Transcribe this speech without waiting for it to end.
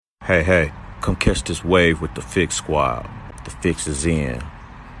Hey, come catch this wave with the Fix Squad. The Fix is in.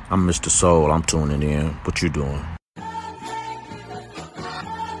 I'm Mr. Soul, I'm tuning in. What you doing?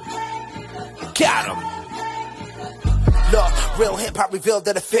 Got him. Look, real hip-hop revealed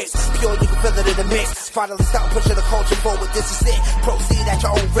that the Fix. Pure, you can feel it in the mix. Finally stop pushing the culture forward, this is it. Proceed at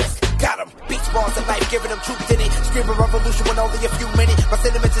your own risk. Got him. Beach bars of life, giving them truth in it. Screaming revolution with only a few minutes. My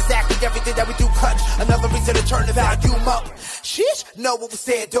sentiments exactly everything that we do clutch. Another reason to turn the volume up. Sheesh, know what we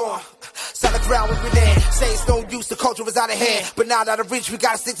said on. Solid ground when we land. Say it's no use, the culture is out of hand. But now out of reach, we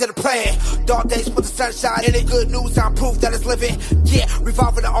gotta stick to the plan. Dark days put the sunshine in it. Good news, I'm proof that it's living. Yeah,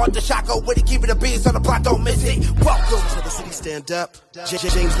 revolving the art, the shot go with it. Keeping the beats on the block, don't miss it. Welcome to the city, stand up.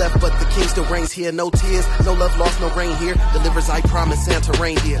 James left, but the king still reigns here. No tears, no love lost, no rain here. Delivers, I promise, Santa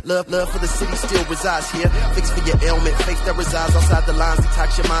reindeer. Love for the city still resides here. Fix for your ailment, fakes that resides outside the lines.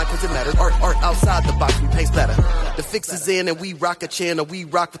 Detox your mind, cause it matters. Art outside the box, we pace better. The Fix is in and we rock a channel. We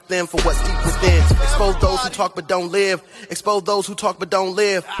rock with them for what's deep within. Expose those who talk but don't live. Expose those who talk but don't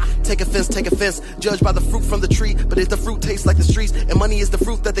live. Take offense, judged by the fruit from the tree. But if the fruit tastes like the streets, and money is the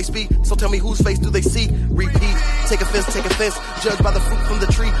fruit that they speak, so tell me whose face do they see? Repeat, take offense, judged by the fruit from the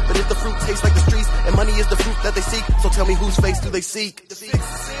tree. But if the fruit tastes like the streets, and money is the fruit that they seek, so tell me whose face do they seek?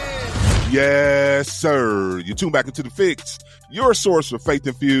 Yes, sir. You tune back into The Fix, your source for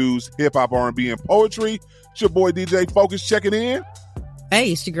faith-infused hip-hop, R&B, and poetry. It's your boy DJ Focus checking in.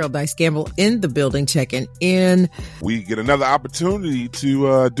 Hey, it's your girl Dice Gamble in the building checking in. We get another opportunity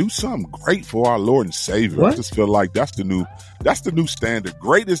to do something great for our Lord and Savior. What? I just feel like that's the new standard.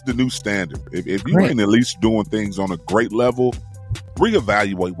 Great is the new standard. If you ain't at least doing things on a great level,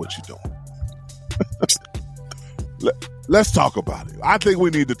 reevaluate what you're doing. Let's talk about it. I think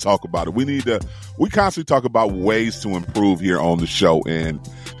we need to talk about it. We constantly talk about ways to improve here on the show. And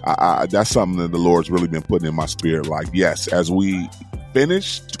that's something that the Lord's really been putting in my spirit. Like, yes, as we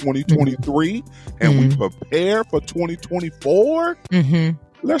finish 2023 and we prepare for 2024,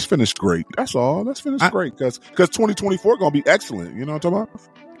 let's finish great. That's all. Let's finish great because 2024 going to be excellent. You know what I'm talking about?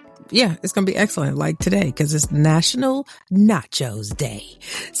 Yeah, it's going to be excellent like today because it's National Nachos Day.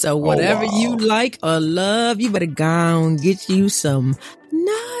 So whatever you like or love, you better go and get you some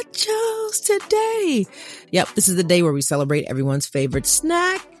nachos today. Yep, this is the day where we celebrate everyone's favorite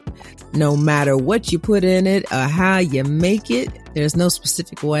snack. No matter what you put in it or how you make it, there's no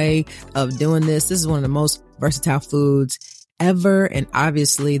specific way of doing this. This is one of the most versatile foods ever. And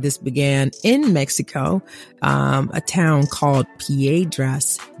obviously this began in Mexico, a town called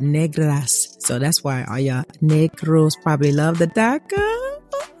Piedras Negras. So that's why all y'all negros probably love the tacos.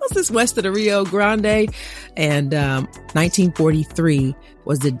 This is west of the Rio Grande. And 1943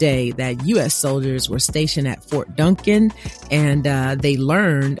 was the day that U.S. soldiers were stationed at Fort Duncan. And they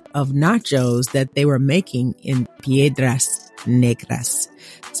learned of nachos that they were making in Piedras Negras.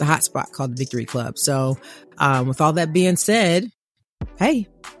 It's a hot spot called the Victory Club. So with all that being said, hey,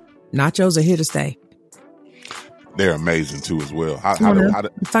 nachos are here to stay. They're amazing too, as well. How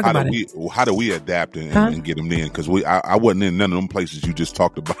do we adapt and get them in? Because I wasn't in none of them places you just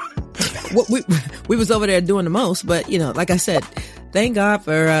talked about. we was over there doing the most, but like I said, thank God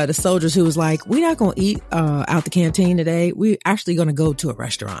for the soldiers who was like, we're not going to eat out the canteen today. We're actually going to go to a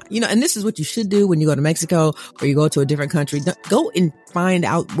restaurant. And this is what you should do when you go to Mexico or you go to a different country. Go and find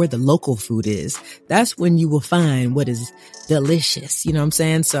out where the local food is. That's when you will find what is delicious. You know what I'm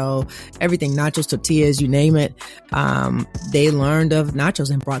saying? So everything, nachos, tortillas, you name it. They learned of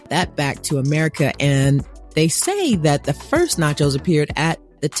nachos and brought that back to America. And they say that the first nachos appeared at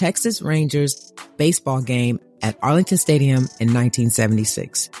the Texas Rangers baseball game at Arlington Stadium in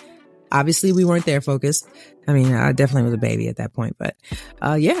 1976. Obviously, we weren't there, Focus. I mean, I definitely was a baby at that point. But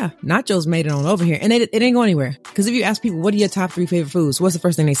yeah, nachos made it on over here. And it ain't go anywhere. Because if you ask people, what are your top 3 favorite foods? What's the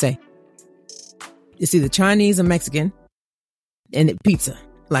first thing they say? It's either Chinese or Mexican. And pizza.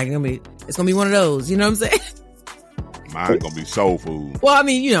 Like, it's going to be one of those. You know what I'm saying? Mine's going to be soul food. Well, I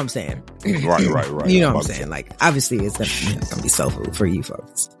mean, you know what I'm saying. Right. You know what I'm saying. Like, obviously, it's going to be soul food for you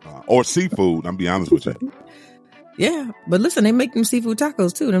folks. Or seafood, I'm be honest with you. Yeah, but listen, they make them seafood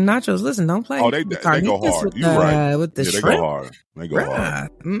tacos too. Them nachos, listen, don't play. Oh, they go hard. You're right. With the shrimp. They go hard. They go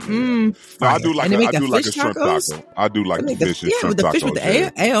hard. No, I do like a shrimp taco. I do like the fish and shrimp tacos. Yeah, with the fish with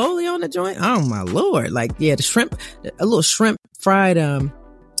the aioli on the joint. Oh my Lord! Like, yeah, the shrimp, a little shrimp fried.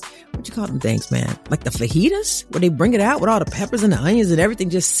 what you call them things, man? Like the fajitas, where they bring it out with all the peppers and the onions and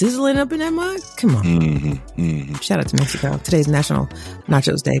everything just sizzling up in that mug. Come on. Shout out to Mexico. Today's National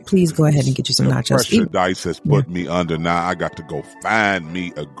Nachos Day. Please go ahead and get you some nachos. Pressure Dice has put me under. Now I got to go find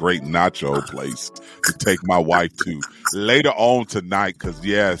me a great nacho place to take my wife to later on tonight. Because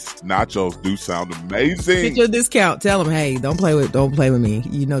yes, nachos do sound amazing. Get your discount. Tell them, hey, don't play with me.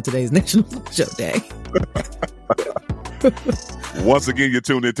 You know today's National Nacho Day. Once again, you're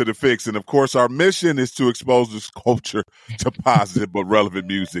tuned into The Fix. And of course, our mission is to expose this culture to positive but relevant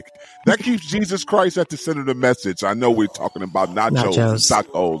music that keeps Jesus Christ at the center of the message. I know we're talking about nachos and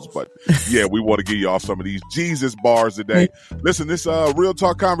tacos, but yeah, we want to give y'all some of these Jesus bars today. Listen, this real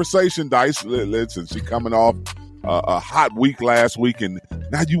talk conversation, Dice. Listen, she coming off a hot week last week, and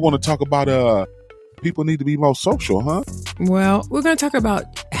now you want to talk about people need to be more social, huh? Well, we're going to talk about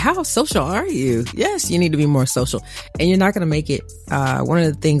how social are you? Yes, you need to be more social, and you're not going to make it. One of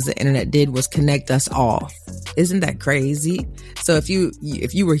the things the internet did was connect us all. Isn't that crazy? So if you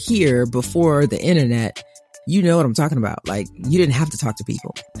were here before the internet, you know what I'm talking about. Like, you didn't have to talk to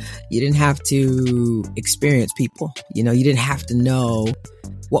people. You didn't have to experience people. You know, you didn't have to know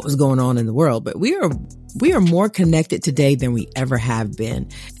what was going on in the world. But we are more connected today than we ever have been.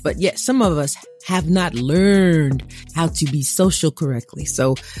 But yet some of us have not learned how to be social correctly.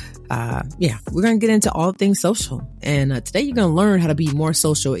 So, we're going to get into all things social. And today you're going to learn how to be more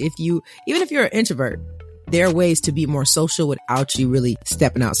social. Even if you're an introvert, there are ways to be more social without you really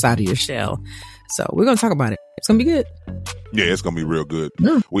stepping outside of your shell. So we're going to talk about it. It's going to be good. Yeah, it's going to be real good.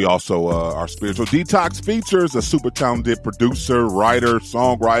 Yeah. We also, our Spiritual Detox features a super talented producer, writer,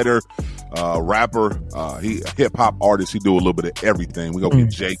 songwriter, rapper, he hip hop artist. He do a little bit of everything. We're going to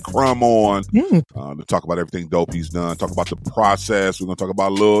get Jay Crumb on to talk about everything dope he's done, talk about the process. We're going to talk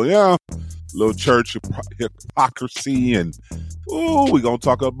about a little church hypocrisy, and we're going to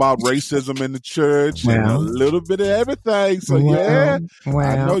talk about racism in the church and a little bit of everything. So I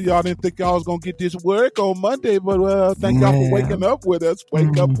know y'all didn't think y'all was going to get this work on Monday, but thank y'all for waking up with us.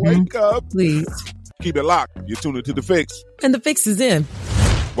 Wake up. Please. Keep it locked. You're tuned into The Fix. And The Fix is in.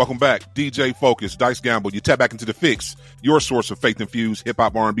 Welcome back. DJ Focus, Dice Gamble. You tap back into The Fix, your source of faith-infused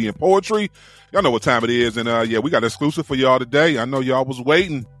hip-hop, R&B, and poetry. Y'all know what time it is. And we got an exclusive for y'all today. I know y'all was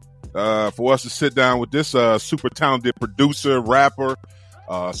waiting for us to sit down with this super talented producer, rapper,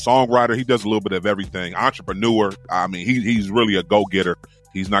 songwriter. He does a little bit of everything. Entrepreneur. I mean, he's really a go-getter.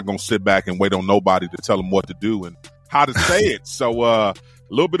 He's not going to sit back and wait on nobody to tell him what to do and how to say it. So a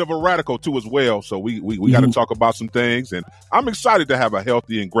little bit of a radical too as well. So we got to talk about some things, and I'm excited to have a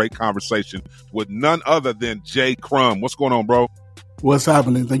healthy and great conversation with none other than Jay Crumb. What's going on, bro? What's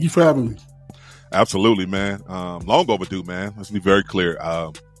happening? Thank you for having me. Absolutely, man. Long overdue, man. Let's be very clear.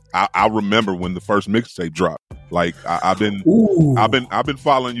 I remember when the first mixtape dropped. Like I've been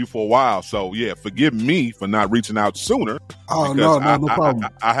following you for a while. So yeah, forgive me for not reaching out sooner. Oh no problem.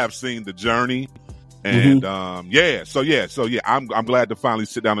 I have seen the journey, and I'm glad to finally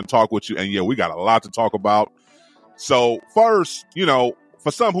sit down and talk with you. And we got a lot to talk about. So first,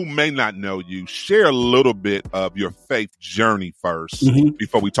 for some who may not know you, share a little bit of your faith journey first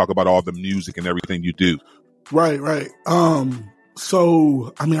before we talk about all the music and everything you do. Right.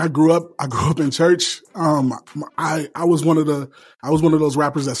 So, I mean, I grew up in church. I was one of those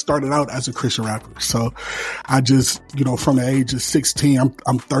rappers that started out as a Christian rapper. So I just, from the age of 16,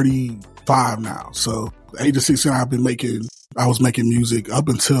 I'm 35 now. So the age of 16, I was making music up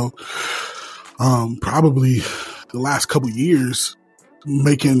until, probably the last couple of years,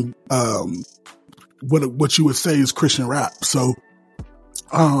 making, what you would say is Christian rap. So,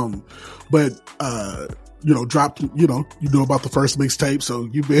 dropped, you know about the first mixtape. So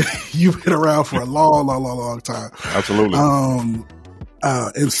you've been around for a long time. Absolutely.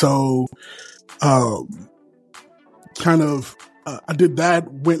 And so, I did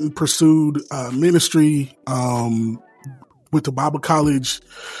that, went and pursued, ministry, went to Bible college,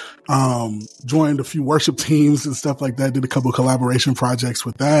 joined a few worship teams and stuff like that, did a couple of collaboration projects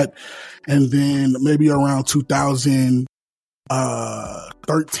with that. And then maybe around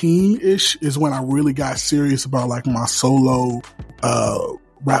 2013-ish is when I really got serious about like my solo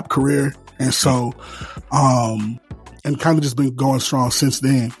rap career. And so and kind of just been going strong since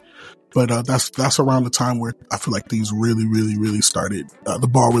then. But that's around the time where I feel like things really started, the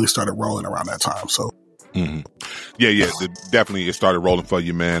ball really started rolling around that time. So yeah, definitely it started rolling for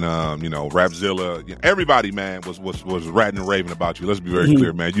you, man. Rapzilla, everybody, man, was ratting and raving about you. Let's be very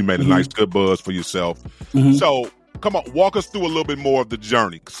clear, man. You made a nice good buzz for yourself. So come on, walk us through a little bit more of the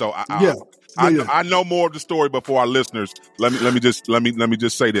journey. So I know more of the story, but for our listeners, let me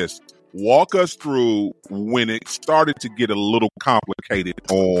just say this: Walk us through when it started to get a little complicated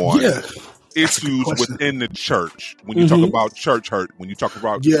on issues within the church. When you talk about church hurt, when you talk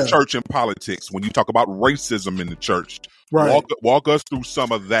about church and politics, when you talk about racism in the church, walk us through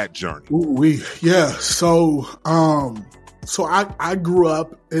some of that journey. So I grew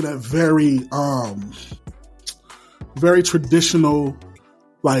up in a very traditional,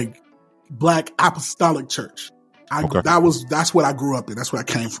 like, Black apostolic church. That's what I grew up in. That's where I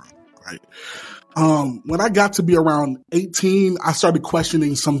came from. Right. When I got to be around 18, I started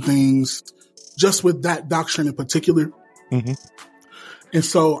questioning some things just with that doctrine in particular. Mm-hmm. And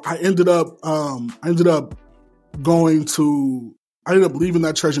so I ended up leaving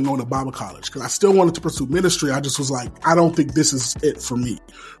that church and going to Bible college because I still wanted to pursue ministry. I just was like, I don't think this is it for me.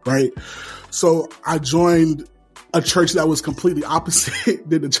 Right. So I joined a church that was completely opposite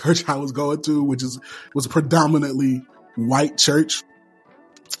than the church I was going to, which was a predominantly white church.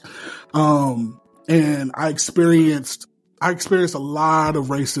 And I experienced a lot of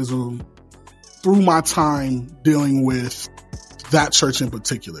racism through my time dealing with that church in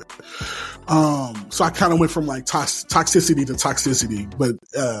particular. So I kind of went from like toxicity to toxicity, but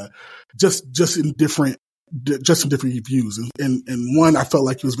just in different views. And one, I felt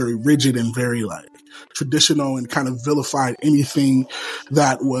like he was very rigid and very like traditional and kind of vilified anything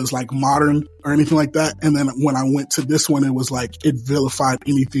that was like modern or anything like that. And then when I went to this one, it was like it vilified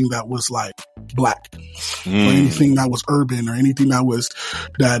anything that was like Black or anything that was urban or anything that was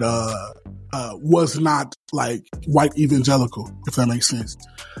not like white evangelical, if that makes sense.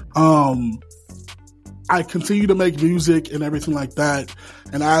 I continued to make music and everything like that.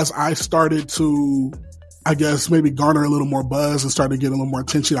 And as I started to, I guess, maybe garner a little more buzz and started getting a little more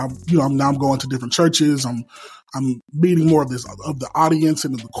attention, I'm going to different churches. I'm meeting more of the audience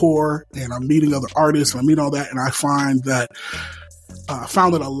and of the core, and I'm meeting other artists and I'm meeting all that. And I found that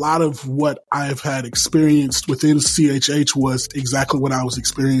a lot of what I've had experienced within CHH was exactly what I was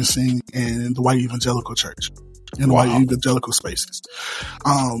experiencing in the white evangelical church, in the white evangelical spaces.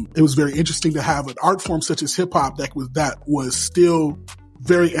 It was very interesting to have an art form such as hip hop that was still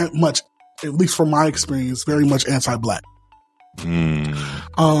very much, at least from my experience, very much anti-Black.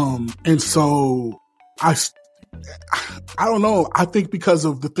 And so I don't know. I think because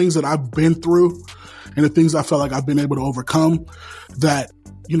of the things that I've been through and the things I felt like I've been able to overcome, that,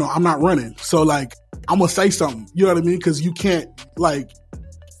 I'm not running. So like, I'm going to say something, you know what I mean? Cause you can't like,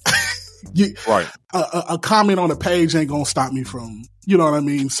 a comment on a page ain't going to stop me from, you know what I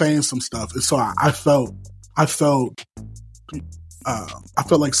mean, saying some stuff. And so I felt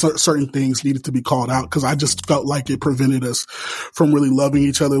like certain things needed to be called out because I just felt like it prevented us from really loving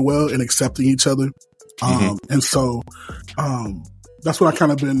each other well and accepting each other. And so, that's when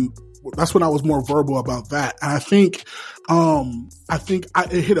that's when I was more verbal about that. And I think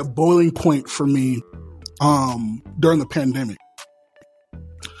it hit a boiling point for me, during the pandemic.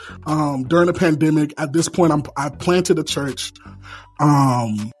 At this point, I planted a church,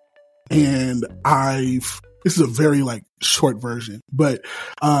 and this is a very like short version, but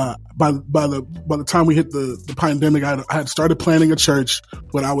by the time we hit the pandemic, I had started planning a church,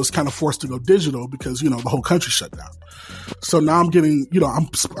 but I was kind of forced to go digital because the whole country shut down. So now I'm getting,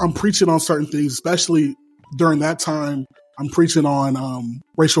 I'm preaching on certain things, especially during that time. I'm preaching on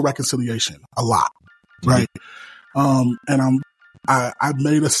racial reconciliation a lot, right? And I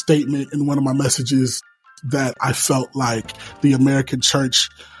made a statement in one of my messages that I felt like the American church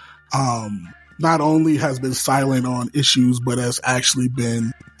not only has been silent on issues, but has actually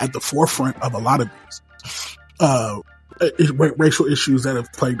been at the forefront of a lot of these racial issues that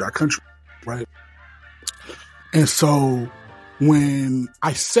have plagued our country, right? And so when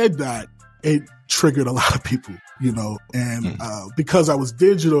I said that, it triggered a lot of people, and because I was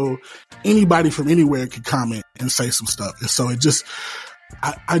digital, anybody from anywhere could comment and say some stuff. And so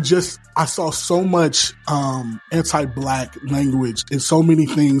I saw so much anti-Black language and so many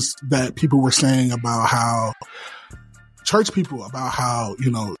things that people were saying about how church people, about how,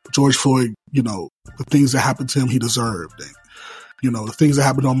 George Floyd, the things that happened to him, he deserved. And, the things that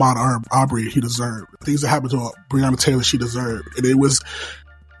happened to Ahmaud Arbery, he deserved. The things that happened to Breonna Taylor, she deserved. And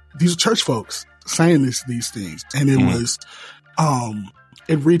these are church folks saying these things. And it was,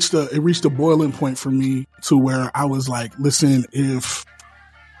 it reached a boiling point for me to where I was like, listen, if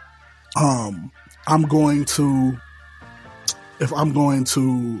I'm going to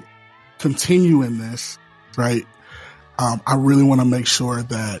continue in this, right? I really want to make sure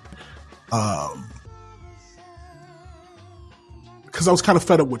that, because I was kind of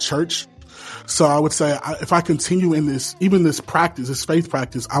fed up with church. So I would say if I continue in this, even this practice, this faith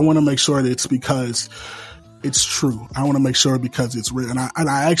practice, I want to make sure that it's because it's true. I want to make sure because it's real. And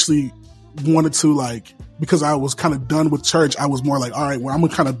I actually wanted to, like, because I was kind of done with church, I was more like, all right, well, I'm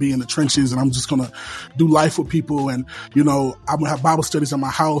gonna kind of be in the trenches and I'm just gonna do life with people. And, you know, I'm gonna have Bible studies in my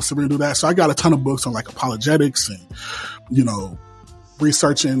house and we're gonna do that. So I got a ton of books on like apologetics and, you know,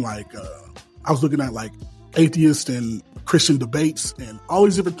 researching, like, I was looking at like atheist and Christian debates and all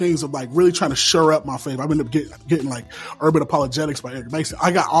these different things of like really trying to shore up my faith. I've ended up getting like Urban Apologetics by Eric Mason.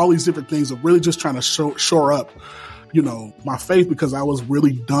 I got all these different things of really just trying to shore up, you know, my faith, because I was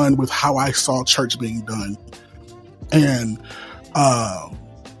really done with how I saw church being done. And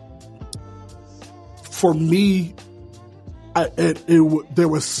for me, there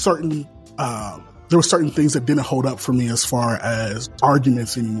were certain things that didn't hold up for me as far as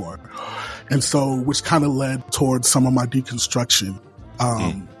arguments anymore. And so, which kind of led towards some of my deconstruction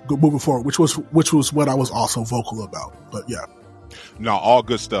moving forward, which was what I was also vocal about. But yeah. No, all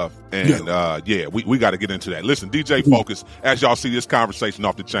good stuff. And we got to get into that. Listen, DJ Focus, as y'all see this conversation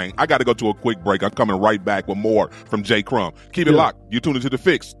off the chain, I got to go to a quick break. I'm coming right back with more from Jay Crumb. Keep it locked. You tune into The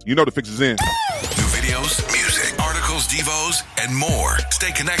Fix. You know The Fix is in. New videos, music, articles, devos, and more.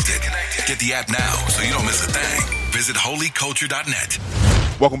 Stay connected. Get the app now so you don't miss a thing. Visit holyculture.net.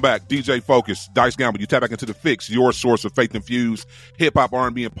 Welcome back. DJ Focus, Dice Gamble. You tap back into The Fix, your source of faith-infused hip-hop,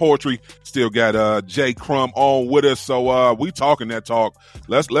 R&B, and poetry. Still got Jay Crumb on with us. So we talking that talk.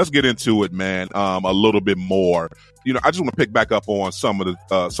 Let's get into it, man, a little bit more. You know, I just want to pick back up on some of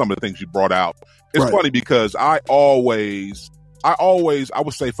the things you brought out. It's funny because I would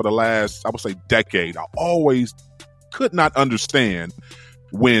say for the last, decade, I always could not understand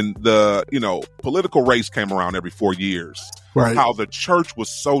when the, you know, political race came around every 4 years. Right. How the church was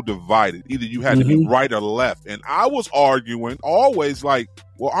so divided. Either you had to be right or left. And I was arguing always like,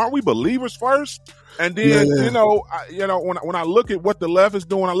 well, aren't we believers first? And then, you know, when I look at what the left is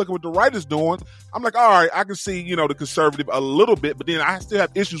doing, I look at what the right is doing, I'm like, all right, I can see, you know, the conservative a little bit, but then I still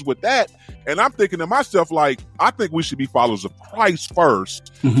have issues with that. And I'm thinking to myself, like, I think we should be followers of Christ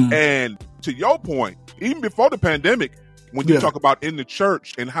first. And to your point, even before the pandemic, when you talk about in the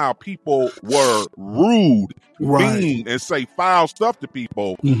church and how people were rude, mean, and say foul stuff to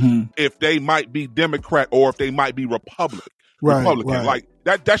people if they might be Democrat or if they might be Republican. Like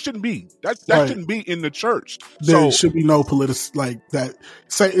that shouldn't be. That shouldn't be in the church. There should be no like that.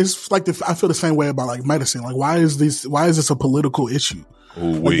 Say it's like I feel the same way about like medicine. Like why is this a political issue?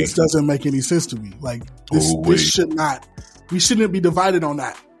 Like, this doesn't make any sense to me. Like this should not. We shouldn't be divided on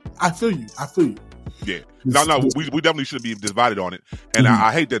that. I feel you. Yeah. No, we definitely should be divided on it. And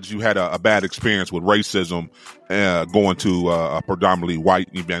I hate that you had a bad experience with racism going to a predominantly white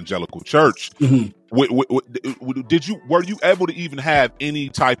evangelical church. Were you able to even have any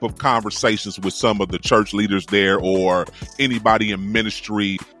type of conversations with some of the church leaders there or anybody in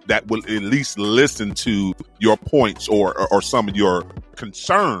ministry that will at least listen to your points or some of your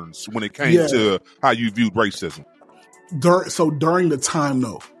concerns when it came to how you viewed racism? During the time,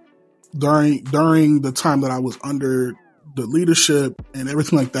 no. During the time that I was under the leadership and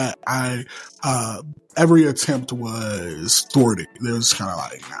everything like that, every attempt was thwarted. There was kind of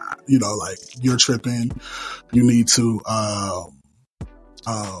like, nah, you know, like you're tripping. You need to,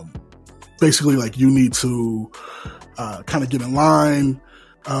 basically like you need to, kind of get in line.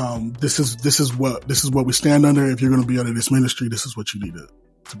 This is what we stand under. If you're going to be under this ministry, this is what you need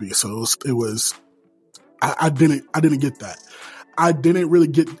to be. So I didn't get that. I didn't really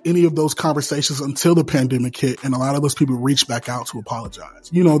get any of those conversations until the pandemic hit, and a lot of those people reached back out to apologize.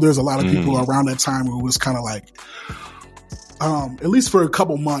 You know, there's a lot of people around that time where it was kind of like, at least for a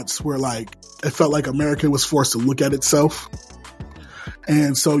couple months, where like it felt like America was forced to look at itself.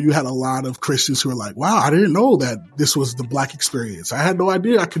 And so you had a lot of Christians who were like, wow, I didn't know that this was the Black experience. I had no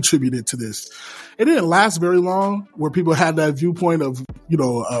idea I contributed to this. It didn't last very long where people had that viewpoint of, you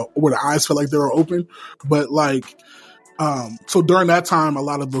know, where the eyes felt like they were open. But like, so during that time, a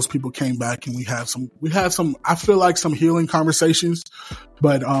lot of those people came back and we had some, I feel like some healing conversations,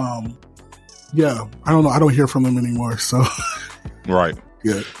 but, yeah, I don't know. I don't hear from them anymore. So. Right.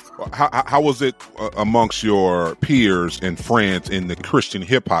 Yeah. How was it amongst your peers and friends in the Christian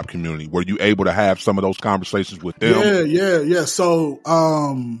hip hop community? Were you able to have some of those conversations with them? Yeah. So,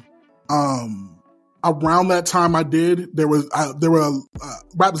 around that time I did, there were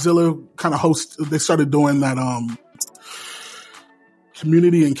Rapzilla kind of host, they started doing that,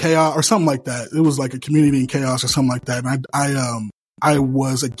 Community in Chaos or something like that. It was like a Community in Chaos or something like that. And I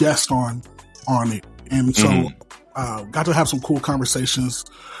was a guest on it. And so, got to have some cool conversations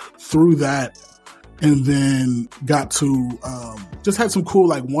through that, and then got to just had some cool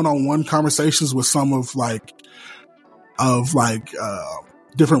like one-on-one conversations with some of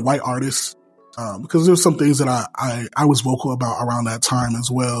different white artists because there were some things that I was vocal about around that time as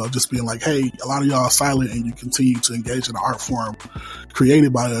well, just being like, hey, a lot of y'all are silent and you continue to engage in the art form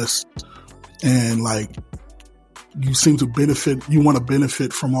created by us. And like, you seem to you want to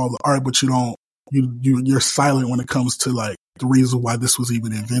benefit from all the art, but you're silent when it comes to like the reason why this was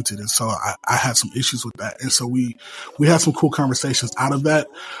even invented. And so I had some issues with that. And so we had some cool conversations out of that,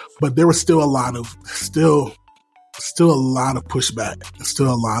 but there was still a lot of pushback,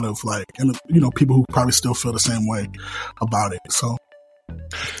 still a lot of like, and people who probably still feel the same way about it.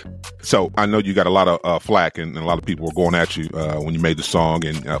 So I know you got a lot of flack and a lot of people were going at you when you made the song,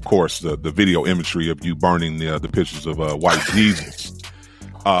 and of course the video imagery of you burning the pictures of white Jesus.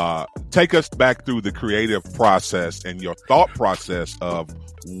 Take us back through the creative process and your thought process of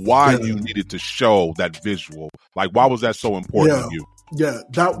why you needed to show that visual. Like, why was that so important to you? Yeah,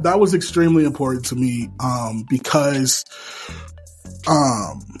 that was extremely important to me because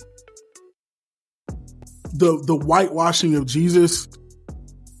the whitewashing of Jesus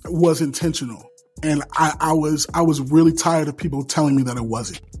was intentional, and I was really tired of people telling me that it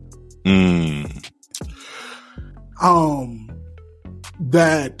wasn't.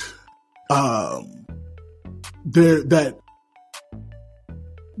 That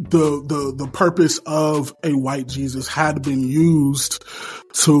the purpose of a white Jesus had been used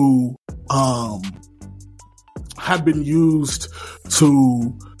to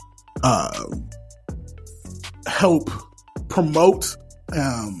help promote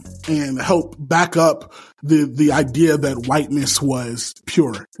and help back up the idea that whiteness was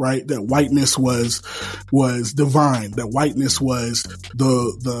pure, right? That whiteness was divine, that whiteness was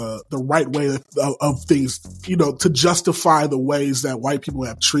the right way of things, to justify the ways that white people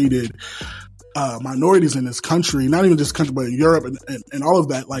have treated minorities in this country, not even just country, but in Europe and all of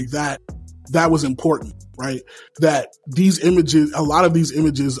that, like that was important, right? That these images, a lot of these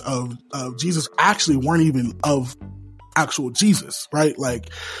images of Jesus actually weren't even of actual Jesus, right? Like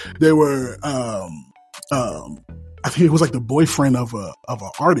they were, I think it was like the boyfriend of an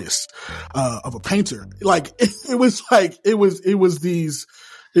artist, of a painter. Like it was these,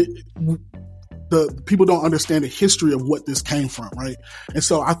 the people don't understand the history of what this came from, right? And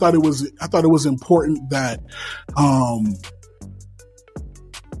so I thought it was important that,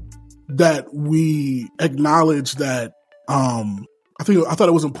 that we acknowledge that, I thought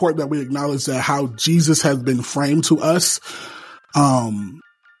it was important that we acknowledge that how Jesus has been framed to us,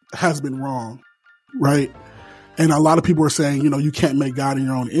 has been wrong, right? And a lot of people are saying, you can't make God in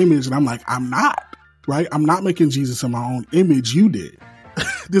your own image. And I'm like, I'm not, right? I'm not making Jesus in my own image. You did.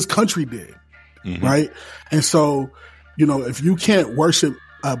 This country did, right? And so, if you can't worship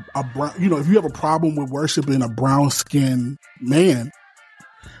a brown, if you have a problem with worshiping a brown skinned man,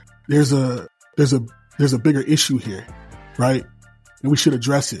 there's a bigger issue here, right? And we should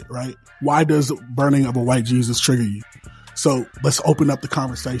address it, right? Why does burning of a white Jesus trigger you? So let's open up the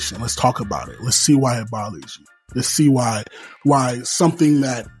conversation. Let's talk about it. Let's see why it bothers you. Let's see why something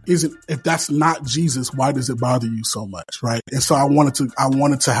that isn't, if that's not Jesus, why does it bother you so much, right? And so I wanted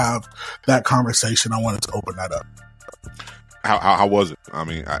to have that conversation. I wanted to open that up. How was it? I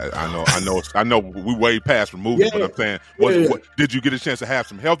mean, I know we way past removing, but I'm saying, what, did you get a chance to have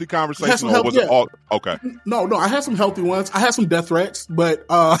some healthy conversations, or was it all okay? No, I had some healthy ones. I had some death threats, but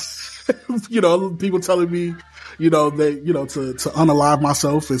people telling me, to unalive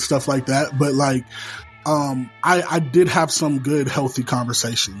myself and stuff like that. But like, I did have some good, healthy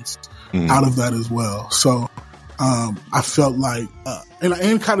conversations out of that as well. So, I felt like,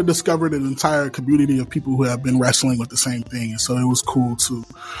 and kind of discovered an entire community of people who have been wrestling with the same thing. And so it was cool to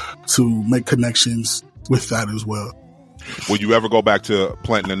make connections with that as well. Will you ever go back to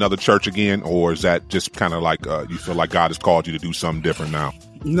planting another church again? Or is that just kind of like, you feel like God has called you to do something different now?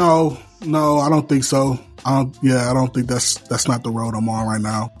 No, I don't think so. I don't think that's not the road I'm on right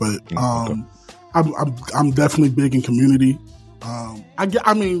now, but, I'm definitely big in community.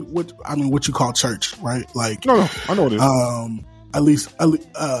 What you call church, right? Like, no, I know what it is. At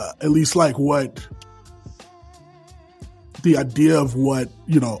least like what the idea of what,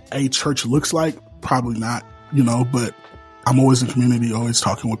 a church looks like, probably not, but I'm always in community, always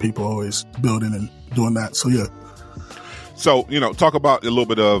talking with people, always building and doing that. So, yeah. So, talk about a little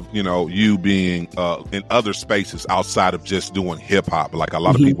bit of, you being in other spaces outside of just doing hip hop. Like a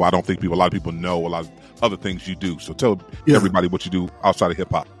lot of people, a lot of people know a lot of other things you do. So tell everybody what you do outside of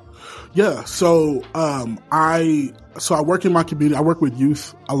hip hop. Yeah. So, I work in my community. I work with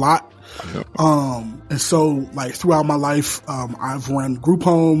youth a lot. And so like throughout my life, I've run group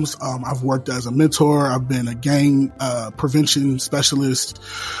homes. I've worked as a mentor. I've been a gang, prevention specialist.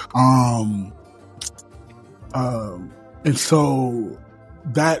 And so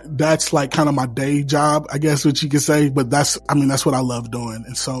that's like kind of my day job, I guess what you could say, but that's what I love doing.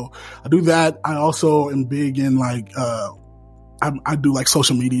 And so I do that. I also am big in like, I do like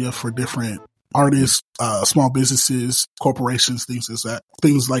social media for different artists, small businesses, corporations, things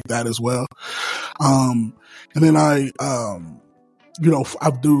like that as well. And then I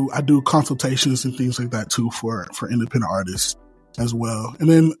do consultations and things like that too for independent artists as well. And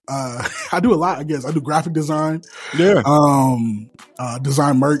then, I do a lot, I guess. I do graphic design. Yeah.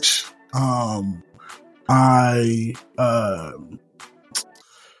 Design merch. I,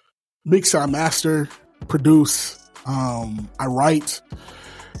 mix, I master, produce. I write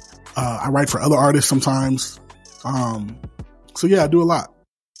for other artists sometimes. So yeah, I do a lot.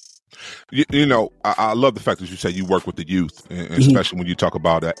 You know, I love the fact that you say you work with the youth, and especially when you talk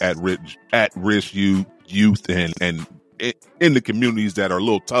about at risk youth and in the communities that are a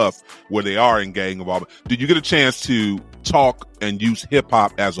little tough where they are in gang involvement. Did you get a chance to talk and use hip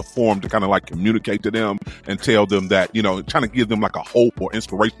hop as a form to kind of like communicate to them and tell them that, you know, trying to give them like a hope or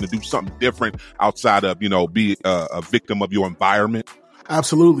inspiration to do something different outside of, you know, be a victim of your environment?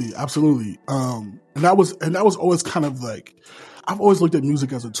 Absolutely. And that was always kind of like, I've always looked at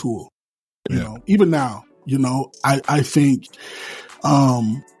music as a tool, you know, even now, you know, I think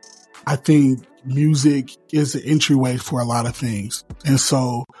music is an entryway for a lot of things. And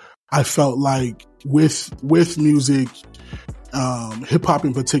so I felt like with music, hip hop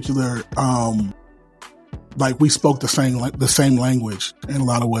in particular, like we spoke the same language in a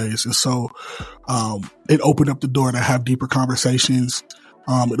lot of ways. And so, it opened up the door to have deeper conversations.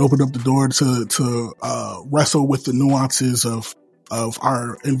 It opened up the door to wrestle with the nuances of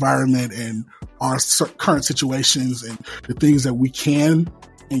our environment and our current situations and the things that we can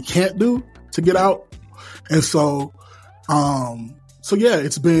and can't do to get out. And so, music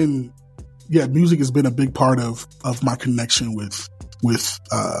has been a big part of my connection with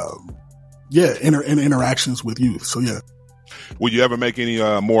interactions with youth. So yeah. Will you ever make any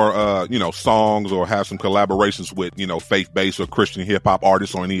more songs or have some collaborations with, you know, faith-based or Christian hip hop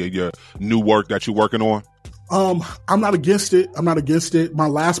artists on any of your new work that you're working on? I'm not against it. My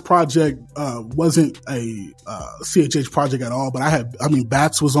last project wasn't a CHH project at all, but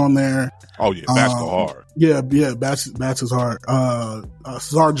Bats was on there. Oh yeah, Bats go hard. Yeah, Bats is hard.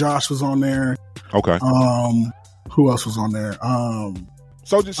 Czar Josh was on there. Okay. Who else was on there?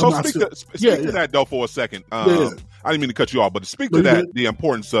 Speak to that though for a second. I didn't mean to cut you off, but speak to that, the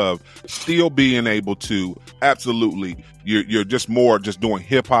importance of still being able to absolutely, you're just doing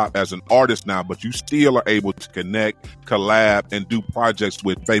hip hop as an artist now, but you still are able to connect, collab, and do projects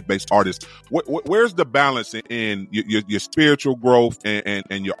with faith-based artists. Where's the balance in your spiritual growth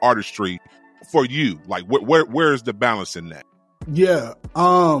and your artistry for you? Like where's the balance in that? Yeah.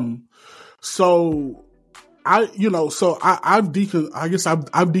 So I've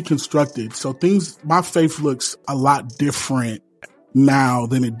deconstructed. So my faith looks a lot different now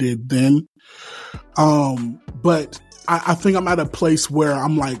than it did then. But I think I'm at a place where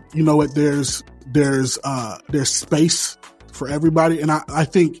I'm like, you know what, there's space for everybody. And I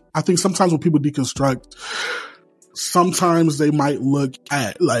think sometimes when people deconstruct, sometimes they might look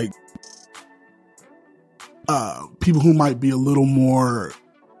at like, people who might be a little more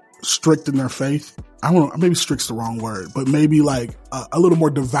strict in their faith. I don't know, maybe strict's the wrong word, but maybe like a little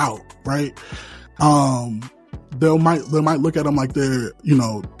more devout, right? They might look at them like they're, you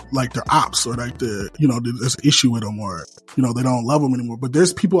know, like they're ops, or like there's an issue with them, or, you know, they don't love them anymore. But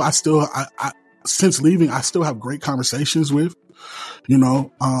there's people I since leaving, I still have great conversations with, you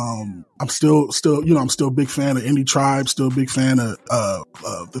know. I'm still, you know, I'm still a big fan of Indie Tribe, still a big fan of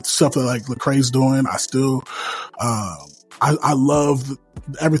the stuff that like Lecrae's doing. I still, I love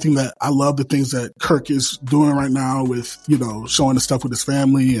everything I love the things that Kirk is doing right now with, you know, showing the stuff with his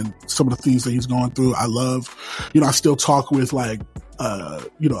family and some of the things that he's going through. I love, you know, I still talk with like,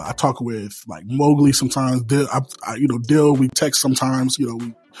 I talk with like Mowgli sometimes. Dill, we text sometimes, you know,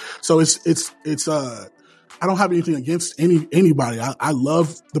 so it's I don't have anything against anybody. I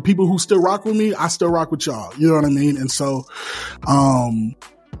love the people who still rock with me. I still rock with y'all. You know what I mean? And so,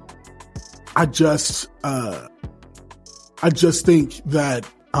 I just think that,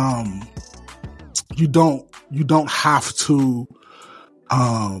 you don't have to,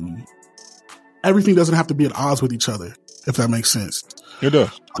 everything doesn't have to be at odds with each other, if that makes sense. It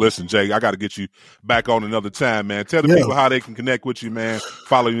does. Listen, Jay, I got to get you back on another time, man. Tell the people how they can connect with you, man.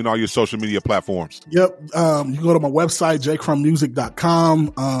 Follow you on all your social media platforms. Yep. You can go to my website,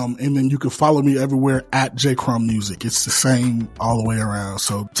 jcrumbmusic.com. And then you can follow me everywhere at jcrumbmusic. It's the same all the way around.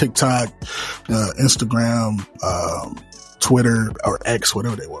 So TikTok, Instagram, Twitter, or X,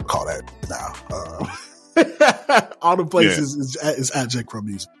 whatever they want to call that now. All the places is at J. Crow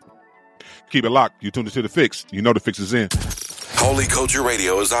Music. Keep it locked. You tuned into The Fix. You know The Fix is in. Holy Culture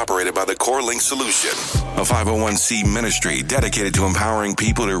Radio is operated by the Core Link Solution, a 501c ministry dedicated to empowering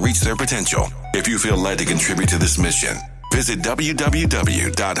people to reach their potential. If you feel led to contribute to this mission, visit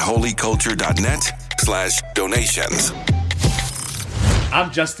www.holyculture.net/donations. I'm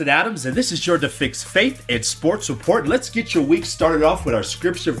Justin Adams, and this is your The Fix Faith and Sports Report. Let's get your week started off with our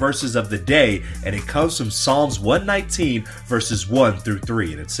scripture verses of the day, and it comes from Psalms 119, verses 1 through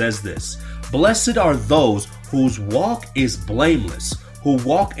 3, and it says this: Blessed are those whose walk is blameless, who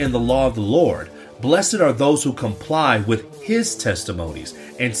walk in the law of the Lord. Blessed are those who comply with his testimonies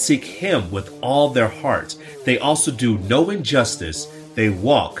and seek him with all their heart. They also do no injustice. They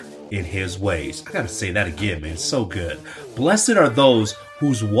walk in his ways. I gotta say that again, man. It's so good. Blessed are those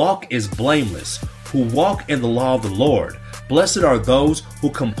whose walk is blameless, who walk in the law of the Lord. Blessed are those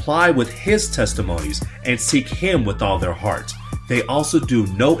who comply with his testimonies and seek him with all their heart. They also do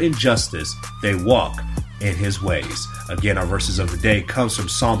no injustice. They walk in his ways. Again, our verses of the day comes from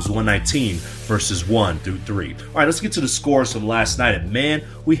Psalms 119, verses 1 through 3. All right, let's get to the scores from last night. And man,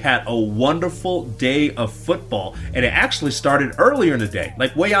 we had a wonderful day of football. And it actually started earlier in the day,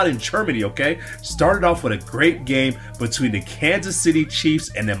 like way out in Germany, okay? Started off with a great game between the Kansas City Chiefs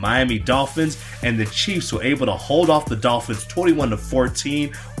and the Miami Dolphins. And the Chiefs were able to hold off the Dolphins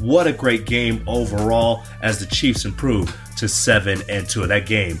 21-14. What a great game overall as the Chiefs improved to 7-2. That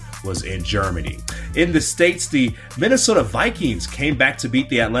game was in Germany. In the States, the Minnesota Vikings came back to beat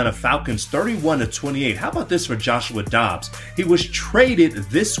the Atlanta Falcons 31-28. How about this for Joshua Dobbs? He was traded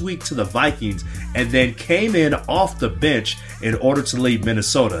this week to the Vikings and then came in off the bench in order to lead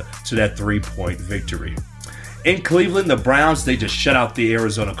Minnesota to that 3-point victory. In Cleveland, the Browns, they just shut out the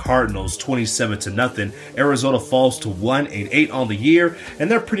Arizona Cardinals 27-0. Arizona falls to 1-8 on the year, and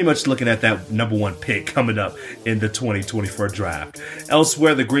they're pretty much looking at that number one pick coming up in the 2024 draft.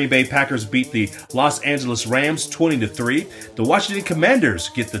 Elsewhere, the Green Bay Packers beat the Los Angeles Rams 20-3. The Washington Commanders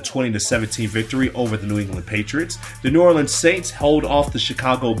get the 20-17 victory over the New England Patriots. The New Orleans Saints hold off the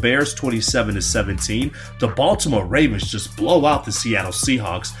Chicago Bears 27-17. The Baltimore Ravens just blow out the Seattle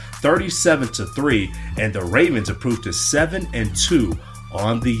Seahawks 37-3, and the Ravens improved to 7-2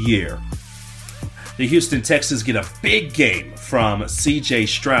 on the year. The Houston Texans get a big game from C.J.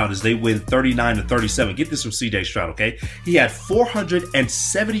 Stroud as they win 39-37. Get this from C.J. Stroud, okay? He had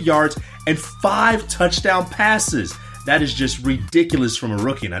 470 yards and 5 touchdown passes. That is just ridiculous from a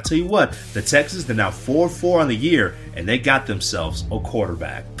rookie. And I tell you what, the Texans, they're now 4-4 on the year, and they got themselves a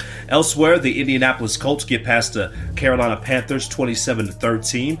quarterback. Elsewhere, the Indianapolis Colts get past the Carolina Panthers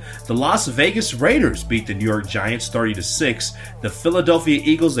 27-13. The Las Vegas Raiders beat the New York Giants 30-6. The Philadelphia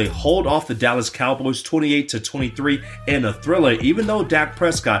Eagles, they hold off the Dallas Cowboys 28-23 in a thriller, even though Dak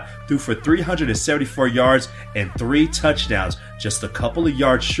Prescott threw for 374 yards and 3 touchdowns, just a couple of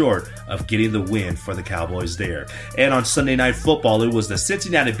yards short of getting the win for the Cowboys there. And on Sunday Night Football, it was the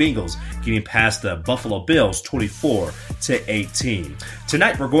Cincinnati Bengals getting past the Buffalo Bills 24-18.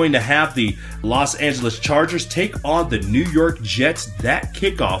 Tonight, we're going to have the Los Angeles Chargers take on the New York Jets. That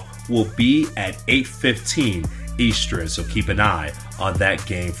kickoff will be at 8:15 Eastern, so keep an eye on that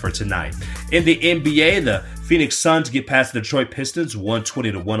game for tonight. In the NBA, the Phoenix Suns get past the Detroit Pistons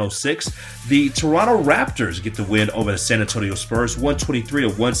 120-106. The Toronto Raptors get the win over the San Antonio Spurs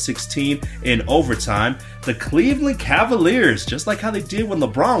 123-116 in overtime. The Cleveland Cavaliers, just like how they did when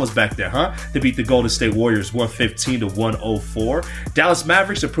LeBron was back there, they beat the Golden State Warriors 115-104. Dallas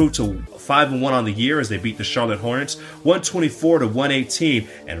Mavericks improved to 5-1 on the year as they beat the Charlotte Hornets 124-118.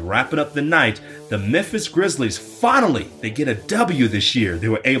 And wrapping up the night, the Memphis Grizzlies finally, they get a W this year. They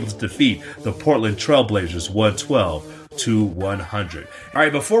were able to defeat the Portland Trailblazers 112-100. All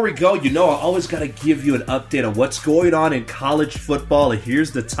right, before we go, I always got to give you an update on what's going on in college football. And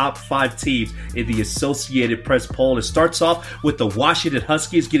here's the top 5 teams in the Associated Press poll. It starts off with the Washington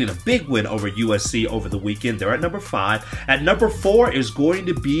Huskies getting a big win over USC over the weekend. They're at number 5. At number 4 is going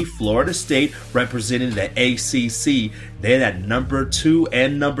to be Florida State, representing the ACC. Then at number 2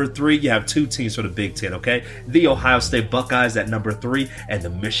 and number 3, you have 2 teams for the Big Ten, okay? The Ohio State Buckeyes at number 3 and the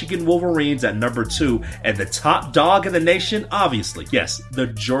Michigan Wolverines at number 2. And the top dog in the nation, obviously, yes, the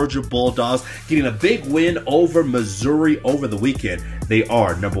Georgia Bulldogs getting a big win over Missouri over the weekend. They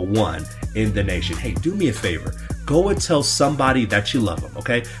are number 1 in the nation. Hey, do me a favor. Go and tell somebody that you love them,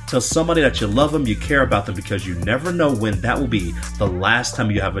 okay? Tell somebody that you love them, you care about them, because you never know when that will be the last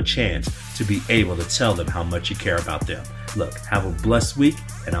time you have a chance to be able to tell them how much you care about them. Look, have a blessed week,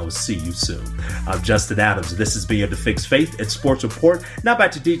 and I will see you soon. I'm Justin Adams. This has been your The Fix Faith and Sports Report. Now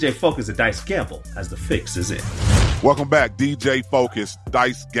back to DJ Focus and Dice Gamble as The Fix is in. Welcome back, DJ Focus,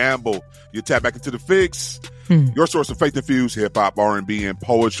 Dice Gamble. You tap back into The Fix, your source of faith-infused hip-hop, R&B, and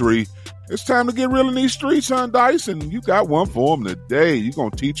poetry. It's time to get real in these streets, huh, Dice? And you got one for them today. You're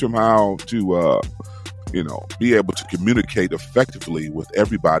going to teach them how to, be able to communicate effectively with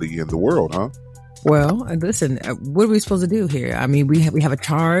everybody in the world, huh? Well, listen, what are we supposed to do here? I mean, we have a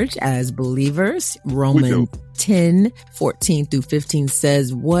charge as believers. Romans 10:14-15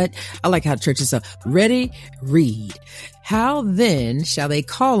 says what? I like how church is ready, read. How then shall they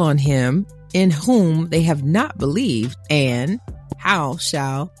call on him in whom they have not believed? And how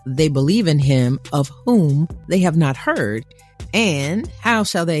shall they believe in him of whom they have not heard? And how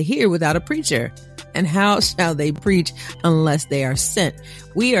shall they hear without a preacher? And how shall they preach unless they are sent?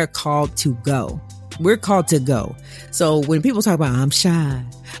 We are called to go. We're called to go. So when people talk about, I'm shy,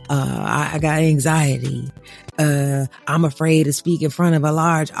 I got anxiety, I'm afraid to speak in front of a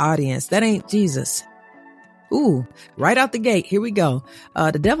large audience, that ain't Jesus. Ooh, right out the gate. Here we go.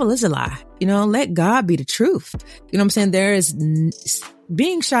 The devil is a lie. Let God be the truth. You know what I'm saying?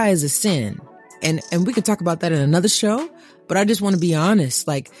 Being shy is a sin. And we can talk about that in another show. But I just want to be honest.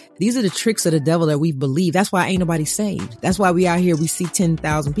 Like, these are the tricks of the devil that we believe. That's why ain't nobody saved. That's why we out here, we see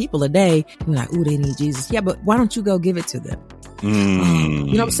 10,000 people a day. And we're like, ooh, they need Jesus. Yeah, but why don't you go give it to them? You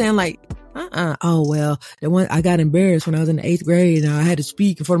know what I'm saying? Like, oh, well, I got embarrassed when I was in the 8th grade and I had to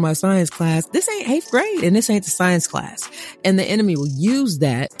speak in front of my science class. This ain't 8th grade and this ain't the science class. And the enemy will use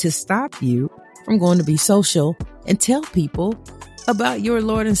that to stop you from going to be social and tell people about your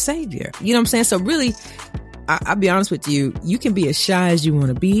Lord and Savior. You know what I'm saying? So really, I'll be honest with you. You can be as shy as you want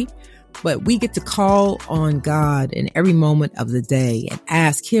to be, but we get to call on God in every moment of the day and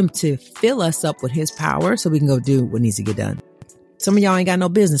ask him to fill us up with his power so we can go do what needs to get done. Some of y'all ain't got no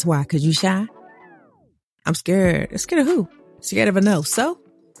business. Why? Because you shy? I'm scared. Scared of who? Scared of a no. So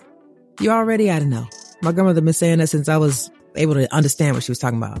you already had a no. My grandmother been saying that since I was able to understand what she was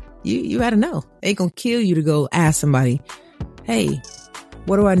talking about. You had a no. They ain't gonna kill you to go ask somebody, hey,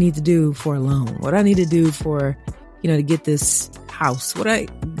 what do I need to do for a loan? What do I need to do for, to get this house? You know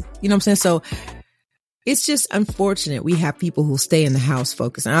what I'm saying? So it's just unfortunate. We have people who stay in the house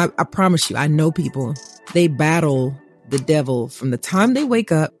focused. And I promise you, I know people, they battle the devil from the time they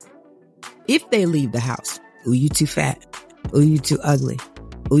wake up. If they leave the house, ooh, you too fat. Ooh, you too ugly.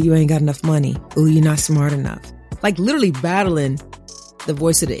 Ooh, you ain't got enough money. Ooh, you're not smart enough. Like literally battling the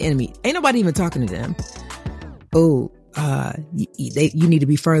voice of the enemy. Ain't nobody even talking to them. Ooh. You need to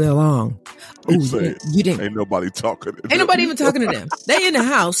be further along. Ooh, you didn't. Ain't nobody talking to them. Ain't nobody even talking to them. They in the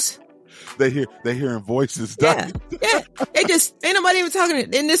house. They hearing voices. Yeah. They just ain't nobody even talking to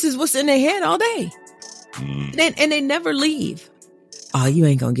them. And this is what's in their head all day. And they never leave. Oh, you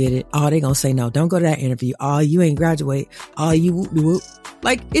ain't gonna get it. Oh, they gonna say no. Don't go to that interview. Oh, you ain't graduate. Oh, you whoop de whoop.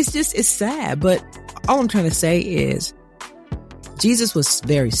 Like it's sad. But all I'm trying to say is Jesus was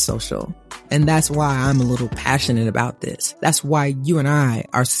very social. And that's why I'm a little passionate about this. That's why you and I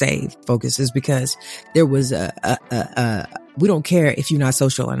are saved, Focus, is because there was we don't care if you're not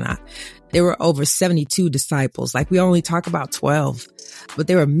social or not. There were over 72 disciples. Like we only talk about 12, but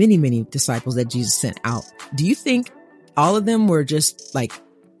there were many, many disciples that Jesus sent out. Do you think all of them were just like,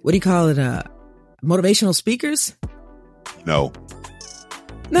 what do you call it? Motivational speakers? No.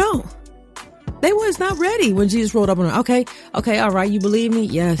 They was not ready when Jesus rolled up on them. Okay, all right, you believe me?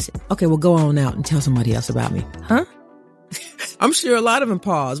 Yes. Okay, well, go on out and tell somebody else about me. Huh? I'm sure a lot of them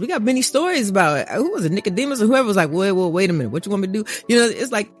paused. We got many stories about it. Who was it? Nicodemus or whoever was like, well, wait a minute. What you want me to do?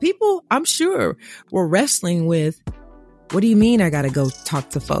 It's like people, I'm sure, were wrestling with, what do you mean I got to go talk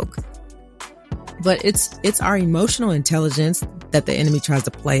to folk? But it's our emotional intelligence that the enemy tries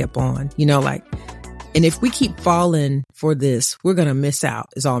to play upon, and if we keep falling for this, we're going to miss out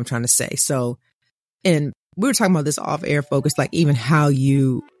is all I'm trying to say. So, and we were talking about this off air, Focus, like even how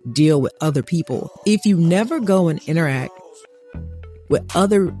you deal with other people. If you never go and interact with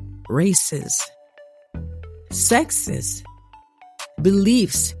other races, sexes,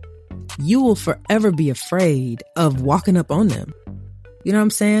 beliefs, you will forever be afraid of walking up on them. You know what I'm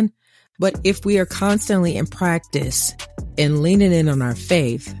saying? But if we are constantly in practice and leaning in on our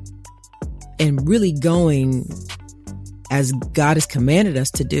faith and really going as God has commanded us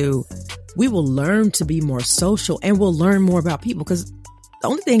to do, we will learn to be more social and we'll learn more about people, because the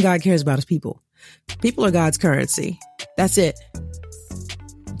only thing God cares about is people. People are God's currency. That's it.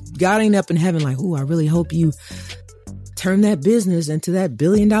 God ain't up in heaven like, ooh, I really hope you turn that business into that $1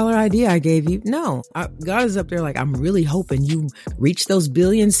 billion idea I gave you. No, God is up there like, I'm really hoping you reach those 1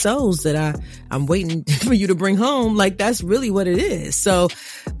 billion souls that I'm waiting for you to bring home. Like, that's really what it is. So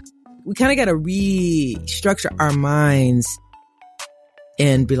we kind of got to restructure our minds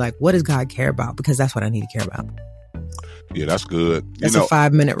and be like, what does God care about? Because that's what I need to care about. Yeah, that's good. That's a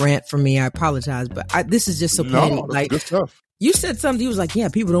 5-minute rant for me. I apologize, but this is just so petty. Like, good stuff. You said something. You was like, yeah,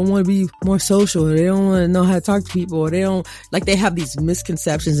 people don't want to be more social, or they don't want to know how to talk to people, or they don't, like, they have these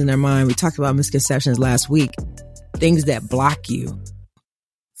misconceptions in their mind. We talked about misconceptions last week. Things that block you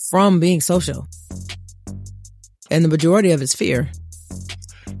from being social. And the majority of it's fear.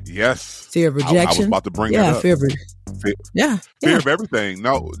 Yes. Fear of rejection. I was about to bring that up. Fear of everything.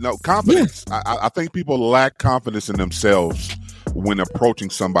 No, confidence. Yeah. I think people lack confidence in themselves when approaching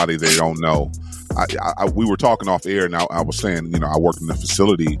somebody they don't know. We were talking off air, and I was saying, I work in the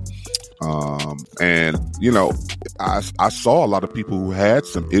facility, and I saw a lot of people who had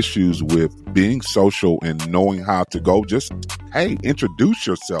some issues with being social and knowing how to go. Just, hey, introduce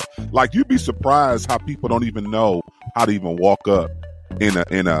yourself. Like, you'd be surprised how people don't even know how to even walk up in a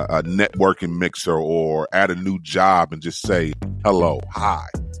networking mixer or at a new job and just say hello, hi.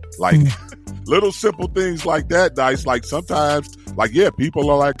 Like, little simple things like that, Dice. Like, sometimes, like, yeah, people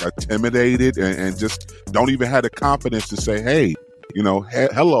are like intimidated and just don't even have the confidence to say, hey,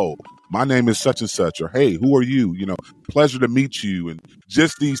 hello, my name is such and such, or hey, who are you? Pleasure to meet you, and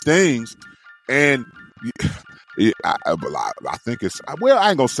just these things. And I think it's, well, I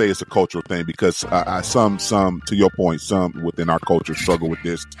ain't gonna say it's a cultural thing, because some to your point, some within our culture struggle with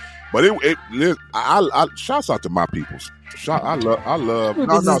this. But I shouts out to my peoples. I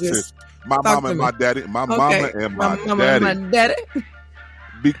love. Sis, my mama and my daddy. My mama and my daddy.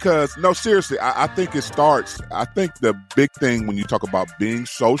 Because, no, seriously, I think it starts. I think the big thing when you talk about being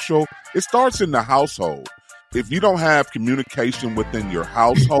social, it starts in the household. If you don't have communication within your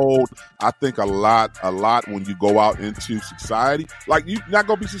household, I think a lot when you go out into society, like, you're not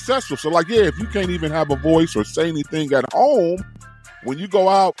going to be successful. So, like, yeah, if you can't even have a voice or say anything at home, when you go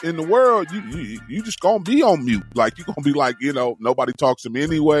out in the world, you just going to be on mute. Like, you're going to be like, nobody talks to me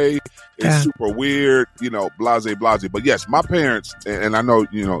anyway. It's super weird, blase. But yes, my parents, and I know,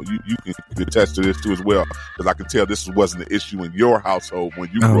 you can attest to this too as well, because I can tell this wasn't an issue in your household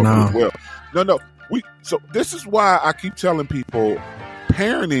when you grew up as well. No. So this is why I keep telling people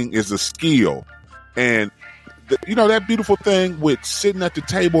parenting is a skill. And, that beautiful thing with sitting at the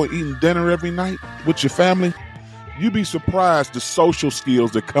table and eating dinner every night with your family, you'd be surprised the social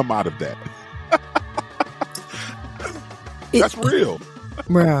skills that come out of that. That's real.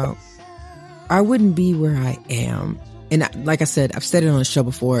 Bro, I wouldn't be where I am. And like I said, I've said it on the show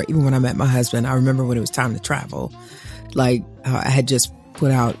before, even when I met my husband, I remember when it was time to travel. Like, I had just put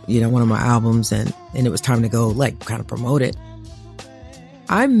out, one of my albums, and it was time to go, like, kind of promote it.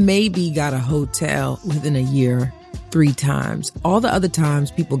 I maybe got a hotel within a year 3 times. All the other times,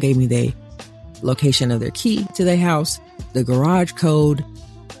 people gave me the location of their key to their house, the garage code,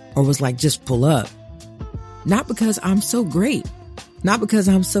 or was like, just pull up. Not because I'm so great, not because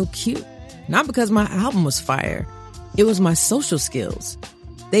I'm so cute, not because my album was fire. It was my social skills.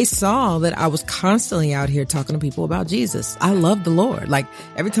 They saw that I was constantly out here talking to people about Jesus. I love the Lord. Like,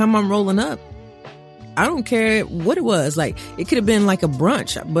 every time I'm rolling up, I don't care what it was. Like, it could have been like a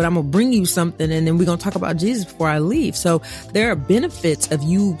brunch, but I'm going to bring you something, and then we're going to talk about Jesus before I leave. So there are benefits of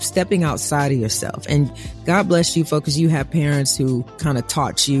you stepping outside of yourself. And God bless you, folks. You have parents who kind of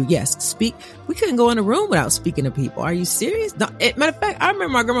taught you, yes, speak. We couldn't go in a room without speaking to people. Are you serious? No, matter of fact, I remember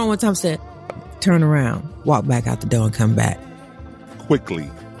my grandma one time said, turn around, walk back out the door, and come back. Quickly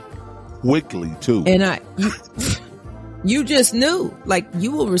too. And you just knew, like,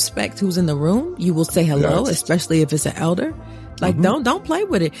 you will respect who's in the room. You will say hello, especially if it's an elder. Like, don't play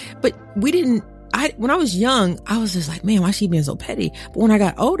with it. But when I was young, I was just like, man, why is she being so petty? But when I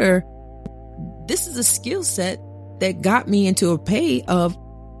got older, this is a skill set that got me into a pay of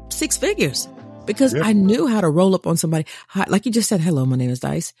 6 figures. Because I knew how to roll up on somebody. Like you just said, hello, my name is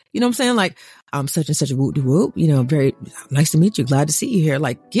Dice. You know what I'm saying? Like, I'm such and such a whoop-de-whoop. Very nice to meet you. Glad to see you here.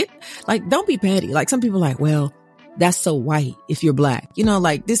 Like, don't be petty. Like, some people are like, well, that's so white if you're black.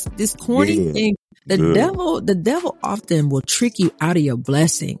 Like this corny thing. The devil often will trick you out of your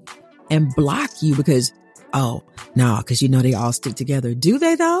blessing and block you because, because they all stick together. Do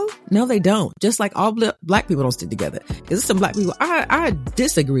they though? No, they don't. Just like all black people don't stick together. Because there's some black people I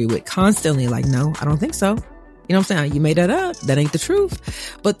disagree with constantly. Like, no, I don't think so. You know what I'm saying? You made that up. That ain't the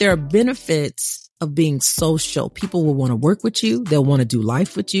truth. But there are benefits of being social. People will want to work with you. They'll want to do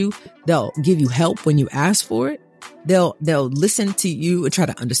life with you. They'll give you help when you ask for it. They'll listen to you and try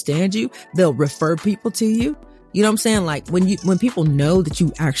to understand you. They'll refer people to you. You know what I'm saying? Like, when people know that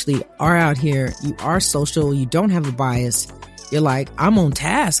you actually are out here, you are social, you don't have a bias, you're like, I'm on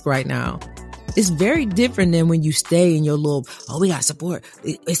task right now. It's very different than when you stay in your little, we got support.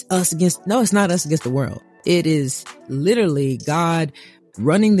 It's us against, no, it's not us against the world. It is literally God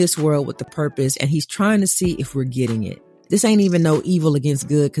running this world with the purpose, and he's trying to see if we're getting it. This ain't even no evil against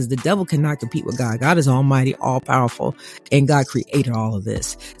good, because the devil cannot compete with God. God is almighty, all powerful, and God created all of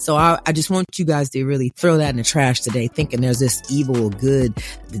this. So I just want you guys to really throw that in the trash today, thinking there's this evil or good,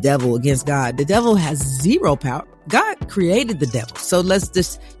 the devil against God. The devil has zero power. God created the devil. So let's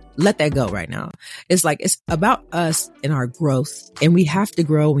just let that go right now. It's like, it's about us and our growth, and we have to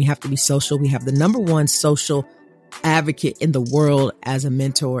grow. We have to be social. We have the number one social advocate in the world as a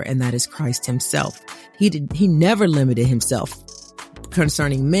mentor, and that is Christ himself. He never limited himself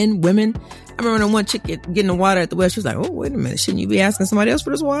concerning men, women. I remember when one chick getting the water at the well, she was like, oh, wait a minute, shouldn't you be asking somebody else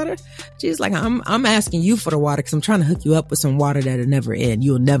for this water? She's like, I'm asking you for the water because I'm trying to hook you up with some water that'll never end.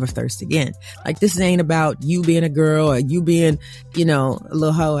 You'll never thirst again. Like, this ain't about you being a girl or you being, a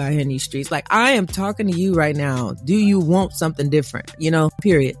little hoe out here in these streets. Like, I am talking to you right now. Do you want something different?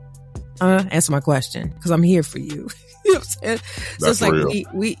 Period. Answer my question, because I'm here for you. You know what I'm saying? So it's like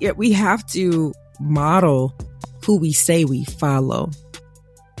real. we have to model who we say we follow.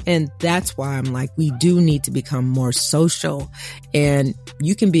 And that's why I'm like, we do need to become more social. And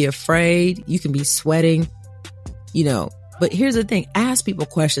you can be afraid, you can be sweating, but here's the thing, ask people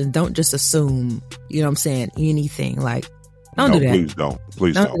questions. Don't just assume, anything. Like, don't do that.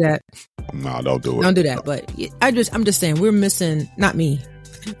 Please don't. Do that. No, don't do it. Don't do that. But I'm just saying, we're missing, not me,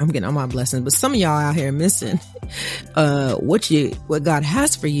 I'm getting all my blessings, but some of y'all out here missing what God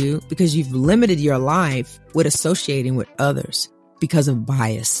has for you, because you've limited your life with associating with others because of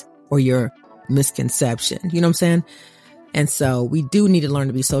bias or your misconception. You know what I'm saying? And so we do need to learn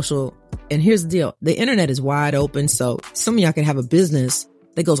to be social. And here's the deal. The internet is wide open. So some of y'all can have a business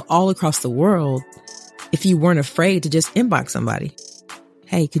that goes all across the world if you weren't afraid to just inbox somebody.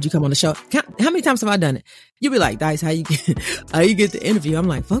 Hey, could you come on the show? How many times have I done it? You'll be like, Dice, how you get the interview? I'm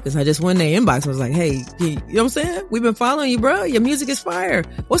like, focus. I just went in their inbox. I was like, hey, you know what I'm saying? We've been following you, bro. Your music is fire.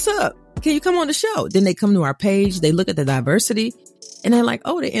 What's up? Can you come on the show? Then they come to our page. They look at the diversity and they're like,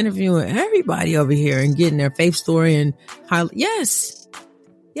 oh, they're interviewing everybody over here and getting their faith story and highlight. Yes.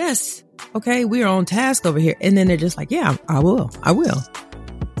 Okay. We are on task over here. And then they're just like, yeah, I will.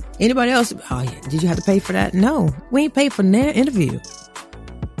 Anybody else? Oh yeah. Did you have to pay for that? No, we ain't paid for their interview.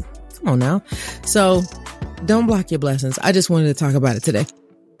 Come on now. So don't block your blessings. I just wanted to talk about it today.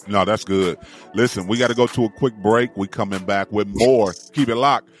 No, that's good. Listen, we got to go to a quick break. We're coming back with more. Keep it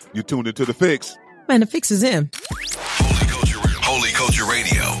locked. You tuned into The Fix. Man, The Fix is in. Holy Culture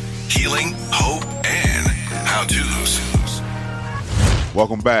Radio. Healing, hope, and how-tos.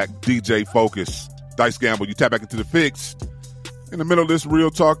 Welcome back. DJ Focus. Dice Gamble. You tap back into The Fix. In the middle of this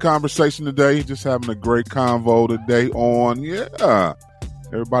real talk conversation today. Just having a great convo today on,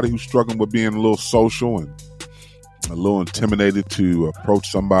 everybody who's struggling with being a little social and a little intimidated to approach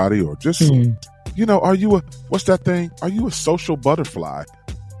somebody, or just, are you what's that thing? Are you a social butterfly?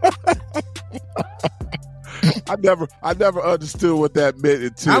 I never understood what that meant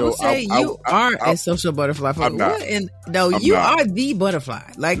until I would say you are a social butterfly. I'm not. You are the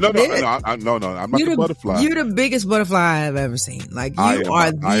butterfly. Like, no, I'm not the butterfly. You're the biggest butterfly I've ever seen. Like, I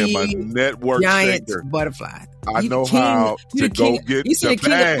am a network giant singer. Butterfly. I know how to go get you see the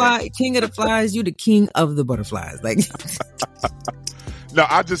bag. King of the flies. You the king of the butterflies. Like. No,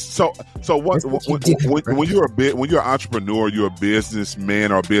 I just so what when you're an entrepreneur, you're a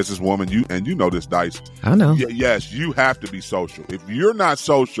businessman or a businesswoman. You know this, Dice. I know. Yes, you have to be social. If you're not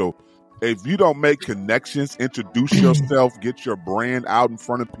social, if you don't make connections, introduce yourself, get your brand out in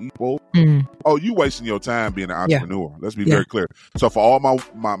front of people. You wasting your time being an entrepreneur. Yeah. Let's be very clear. So for all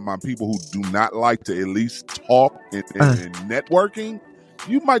my people who do not like to at least talk and networking,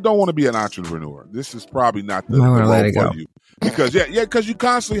 you might don't want to be an entrepreneur. This is probably not the role for you. Because because you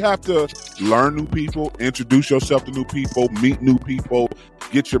constantly have to learn new people, introduce yourself to new people, meet new people,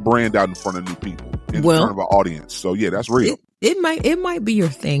 get your brand out in front of new people, in front of an audience. So that's real. It might be your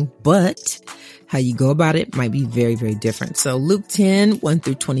thing, but how you go about it might be very, very different. So Luke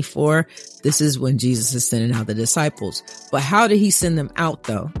 10:1-24, this is when Jesus is sending out the disciples. But how did he send them out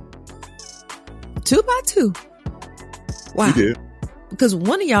though? 2 by 2. Why? He did. Because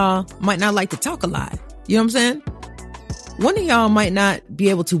one of y'all might not like to talk a lot. You know what I'm saying? One of y'all might not be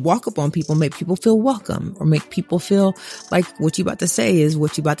able to walk up on people, make people feel welcome, or make people feel like what you about to say is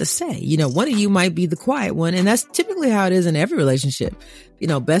what you about to say. One of you might be the quiet one, and that's typically how it is in every relationship.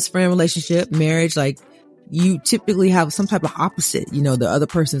 Best friend relationship, marriage, like you typically have some type of opposite. The other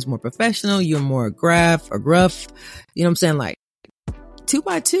person's more professional, you're more gruff. You know what I'm saying? Like 2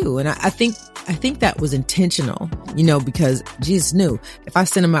 by 2. And I think that was intentional, because Jesus knew if I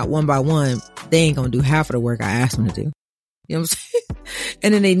send them out 1 by 1, they ain't going to do half of the work I asked them to do. You know what I'm saying?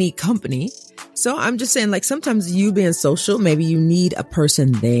 And then they need company. So I'm just saying, like, sometimes you being social, maybe you need a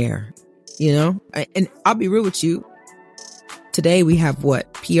person there, And I'll be real with you. today we have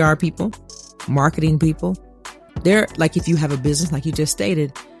what? PR people, marketing people. They're like, if you have a business, like you just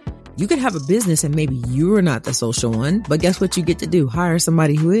stated, you could have a business and maybe you're not the social one, but guess what you get to do? Hire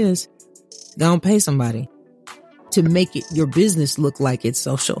somebody who is. Go and pay somebody to make it, your business look like it's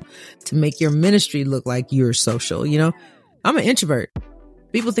social, to make your ministry look like you're social. You know, I'm an introvert.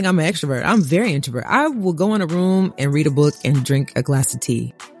 People think I'm an extrovert. I'm very introvert. I will go in a room and read a book and drink a glass of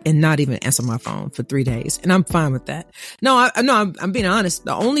tea and not even answer my phone for 3 days. And I'm fine with that. I'm being honest.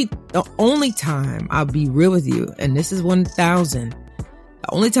 The only time I'll be real with you, and this is 1,000,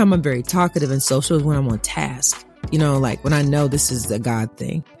 the only time I'm very talkative and social is when I'm on task. You know, like when I know this is a God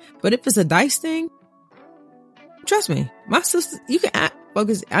thing. But if it's a dice thing, trust me, my sister, you can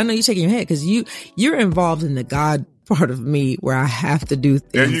focus. I know you're shaking your head because you're involved in the God part of me where I have to do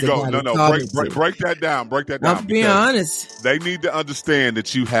things. There you go. Break that down. Break that down. I'm being honest. They need to understand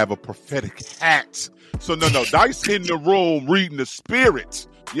that you have a prophetic hat. So Dice in the room reading the spirit.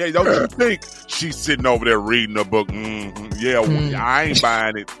 Yeah, don't you think she's sitting over there reading a book? I ain't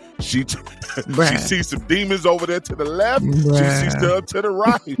buying it. She sees some demons over there to the left. She sees them to the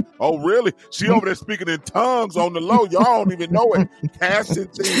right. Oh, really? She over there speaking in tongues on the low. Y'all don't even know it. Casting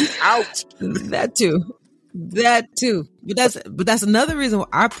things out. That too. But that's another reason why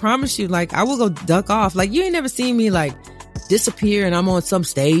I promise you, like, I will go duck off. Like, you ain't never seen me like disappear and I'm on some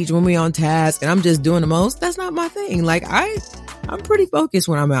stage when we on task and I'm just doing the most. That's not my thing. Like, I'm pretty focused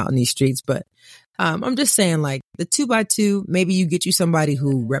when I'm out in these streets, but I'm just saying, like, the 2x2, maybe you get you somebody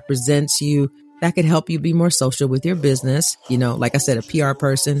who represents you that could help you be more social with your business. You know, like I said, a PR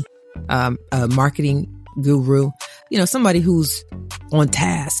person, a marketing guru, you know, somebody who's on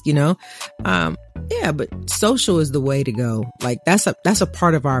task, you know? But social is the way to go. Like, that's a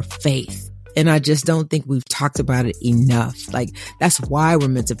part of our faith. And I just don't think we've talked about it enough. Like, that's why we're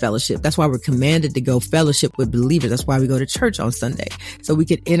meant to fellowship. That's why we're commanded to go fellowship with believers. That's why we go to church on Sunday. So we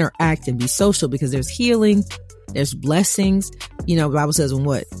can interact and be social, because there's healing, there's blessings. You know, the Bible says when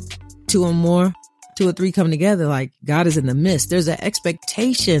what? 2 or 3 come together, like, God is in the midst. There's an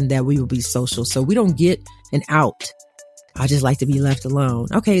expectation that we will be social. So we don't get an out. I just like to be left alone.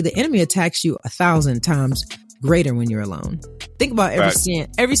 Okay, the enemy attacks you 1,000 times greater when you're alone. Think about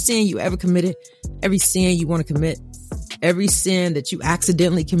every sin you ever committed, every sin you want to commit, every sin that you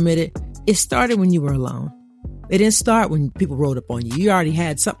accidentally committed. It started when you were alone. It didn't start when people rolled up on you. You already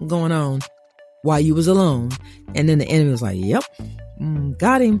had something going on while you was alone. And then the enemy was like, yep,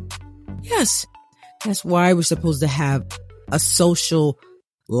 got him. Yes. That's why we're supposed to have a social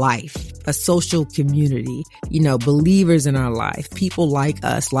life, a social community, you know, believers in our life, people like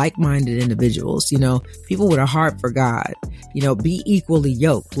us, like-minded individuals, you know, people with a heart for God, you know, be equally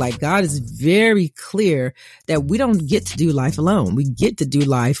yoked. Like, God is very clear that we don't get to do life alone. We get to do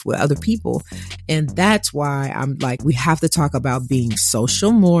life with other people. And that's why I'm like, we have to talk about being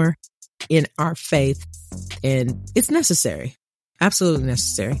social more in our faith. And it's necessary. Absolutely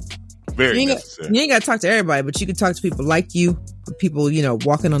necessary. Very necessary. You ain't got to talk to everybody, but you can talk to people like you, people, you know,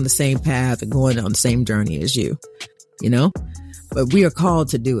 walking on the same path and going on the same journey as you, you know, but we are called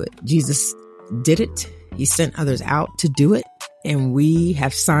to do it. Jesus did it. He sent others out to do it, and we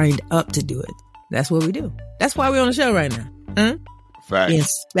have signed up to do it. That's what we do. That's why we're on the show right now. Huh?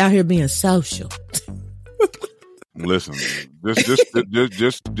 Facts. Out here being social. Listen,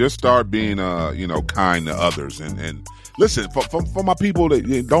 just start being, kind to others, and listen, for my people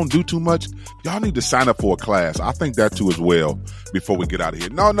that don't do too much, y'all need to sign up for a class. I think that too as well before we get out of here.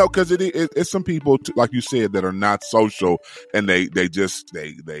 No, because it's some people, like you said, that are not social, and they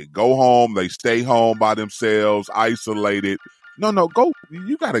go home, they stay home by themselves, isolated. No, go.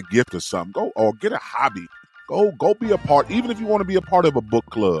 You got a gift or something. Go or get a hobby. Go be a part. Even if you want to be a part of a book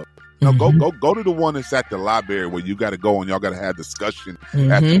club. No, go to the one that's at the library where you got to go and y'all got to have discussion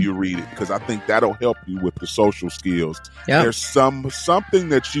after you read it, because I think that'll help you with the social skills. Yep. There's something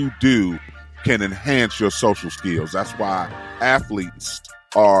that you do can enhance your social skills. That's why athletes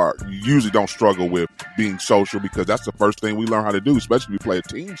usually don't struggle with being social, because that's the first thing we learn how to do, especially if we play a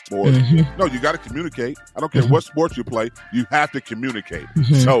team sport. No, you got to communicate. I don't care what sport you play, you have to communicate.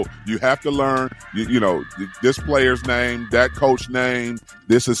 So you have to learn, you know, this player's name, that coach name,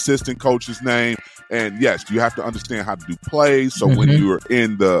 this assistant coach's name. And yes, you have to understand how to do plays. So when you're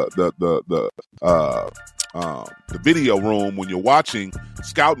in the video room, when you're watching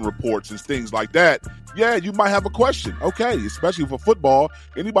scouting reports and things like that, yeah, you might have a question. Okay, especially for football.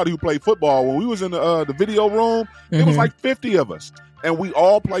 Anybody who played football, when we was in the video room, it was like 50 of us. And we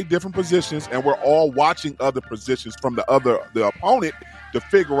all play different positions, and we're all watching other positions from the opponent. to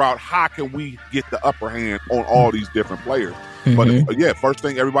figure out how can we get the upper hand on all these different players. But yeah, first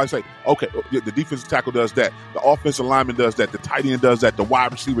thing everybody say, okay, the defensive tackle does that, the offensive lineman does that, the tight end does that, the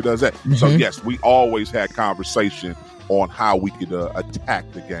wide receiver does that. So yes, we always had conversation on how we could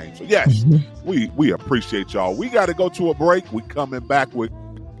attack the game. So yes, we appreciate y'all. We got to go to a break. We coming back with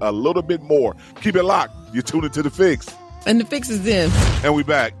a little bit more. Keep it locked. You're tuned into The Fix. And The Fix is in. And we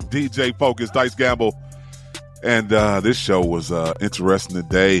back. DJ Focus, Dice Gamble. And this show was interesting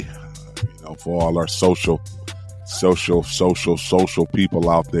today, for all our social people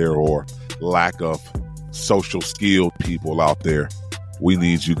out there, or lack of social skilled people out there. We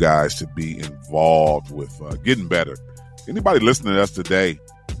need you guys to be involved with getting better. Anybody listening to us today,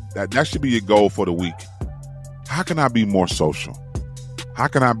 that should be your goal for the week. How can I be more social? How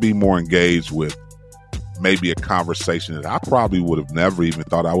can I be more engaged with maybe a conversation that I probably would have never even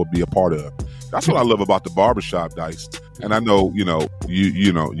thought I would be a part of? That's what I love about the barbershop, Dice. And I know,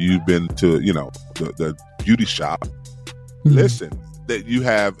 you've been to, the beauty shop. Listen, that you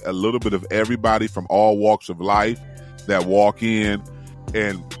have a little bit of everybody from all walks of life that walk in,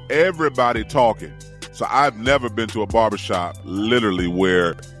 and everybody talking. So I've never been to a barbershop literally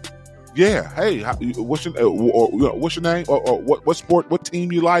where, hey, what's your name, or what sport, what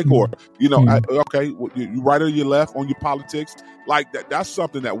team you like, or okay, you right or you left on your politics, like that. That's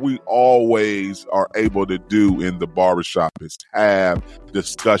something that we always are able to do in the barbershop, is have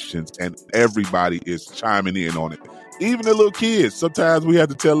discussions, and everybody is chiming in on it. Even the little kids. Sometimes we have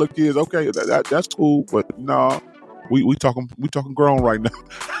to tell little kids, okay, that's cool, but no. We talking grown right now.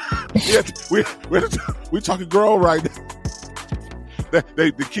 we talking grown right now.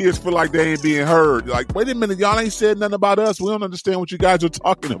 The kids feel like they ain't being heard. Like, wait a minute, y'all ain't said nothing about us. We don't understand what you guys are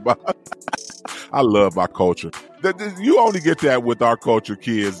talking about. I love our culture. You only get that with our culture,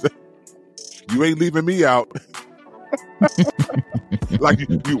 kids. You ain't leaving me out. Like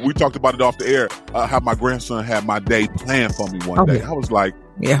we talked about it off the air. How my grandson had my day planned for me one day. I was like,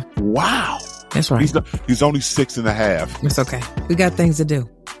 wow. That's right. He's only 6.5. It's okay. We got things to do.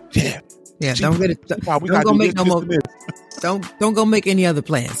 Yeah. Yeah. Don't get it. Don't go make no more. Don't go make any other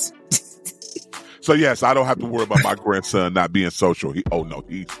plans. So yes, I don't have to worry about my grandson not being social. He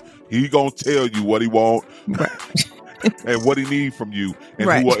gonna tell you what he want and what he need from you,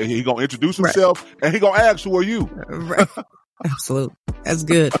 and he gonna introduce himself, and he gonna ask, "Who are you?" Right. Absolutely. That's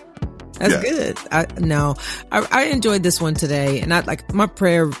good. That's good. I enjoyed this one today. And my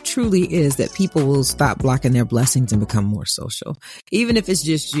prayer truly is that people will stop blocking their blessings and become more social. Even if it's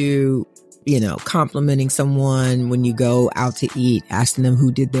just you complimenting someone when you go out to eat, asking them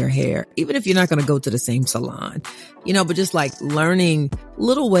who did their hair, even if you're not going to go to the same salon, but just like learning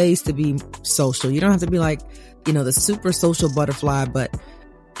little ways to be social. You don't have to be like, the super social butterfly, but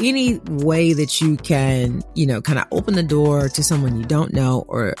any way that you can, kind of open the door to someone you don't know,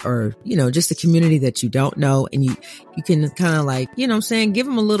 or just a community that you don't know. And you can kind of like, give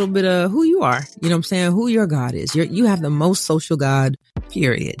them a little bit of who you are, who your God is. You have the most social God,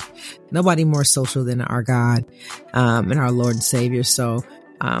 period. Nobody more social than our God, and our Lord and Savior. So,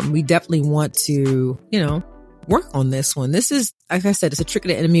 we definitely want to, work on this one. This is, like I said, it's a trick of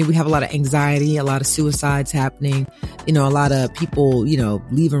the enemy. We have a lot of anxiety, a lot of suicides happening, a lot of people,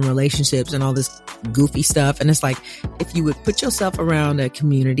 leaving relationships and all this goofy stuff. And it's like, if you would put yourself around a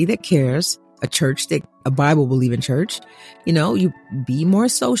community that cares, a church, a Bible believing church, you be more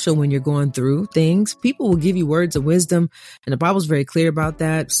social when you're going through things. People will give you words of wisdom. And the Bible's very clear about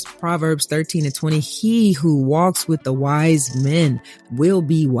that. Proverbs 13:20, he who walks with the wise men will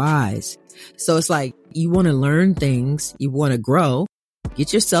be wise. So it's like, you want to learn things, you want to grow,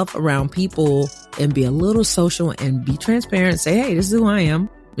 get yourself around people and be a little social and be transparent. Say, hey, this is who I am.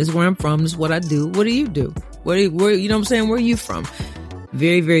 This is where I'm from. This is what I do. What do you do? Where you know what I'm saying? Where are you from?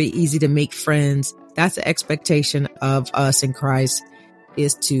 Very, very easy to make friends. That's the expectation of us in Christ,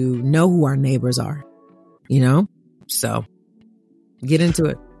 is to know who our neighbors are, So get into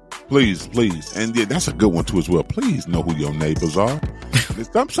it. Please. And yeah, that's a good one too as well. Please know who your neighbors are.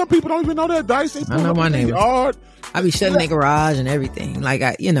 Some people don't even know that, Dice. They I know my neighbors. I be shutting their garage and everything. Like,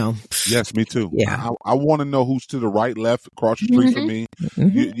 Yes, me too. Yeah. I want to know who's to the right, left, across the street from me.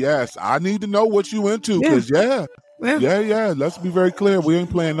 Yes, I need to know what you into, because yeah. Let's be very clear. We ain't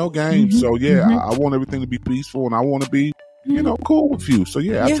playing no games. So I want everything to be peaceful, and I want to be, cool with you. So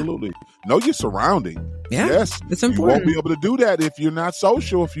absolutely. Know your surrounding. Yeah, yes, it's important. You won't be able to do that if you're not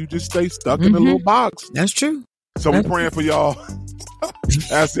social, if you just stay stuck in a little box. That's true. So we're praying for y'all.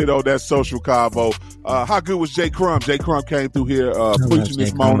 That's it on that social convo. How good was Jay Crumb? Jay Crumb came through here preaching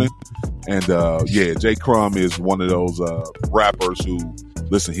this morning. And Jay Crumb is one of those rappers who,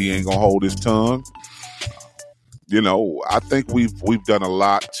 listen, he ain't gonna hold his tongue. I think we've done a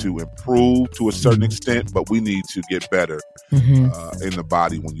lot to improve to a certain extent, but we need to get better in the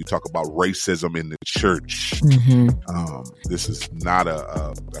body. When you talk about racism in the church, this is not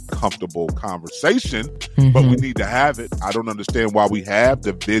a comfortable conversation, but we need to have it. I don't understand why we have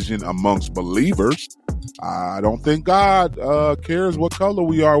division amongst believers. I don't think God cares what color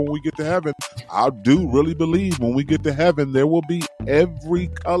we are when we get to heaven. I do really believe when we get to heaven, there will be every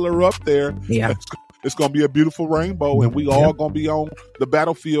color up there. Yeah. It's going to be a beautiful rainbow, and we all going to be on the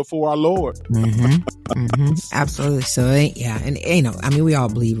battlefield for our Lord. Absolutely. So, and we all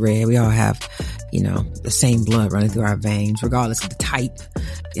bleed red. We all have, the same blood running through our veins, regardless of the type,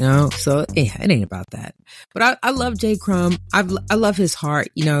 So, it ain't about that. But I love Jay Crumb. I love his heart,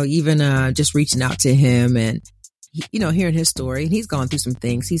 even just reaching out to him and, hearing his story. And he's gone through some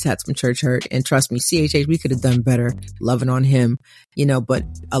things. He's had some church hurt. And trust me, CHH, we could have done better loving on him, but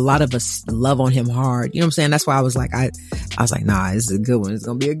a lot of us love on him hard. You know what I'm saying? That's why I was like, nah, this is a good one. It's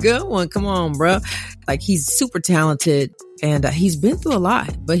going to be a good one. Come on, bro. Like, he's super talented and he's been through a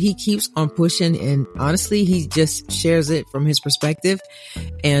lot, but he keeps on pushing. And honestly, he just shares it from his perspective.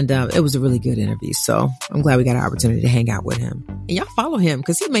 And it was a really good interview. So I'm glad we got an opportunity to hang out with him. And y'all follow him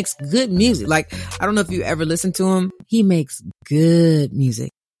because he makes good music. Like, I don't know if you ever listen to him. He makes good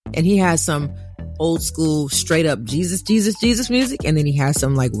music. And he has some old school, straight up Jesus music. And then he has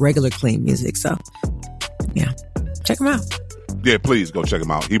some like regular clean music. So yeah, check him out. Yeah, please go check him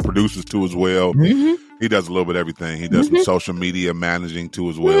out. He produces too as well. He does a little bit of everything. He does some social media managing too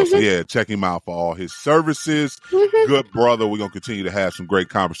as well. So yeah, check him out for all his services. Good brother. We're going to continue to have some great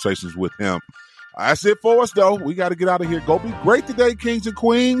conversations with him. That's it for us though. We got to get out of here. Go be great today, kings and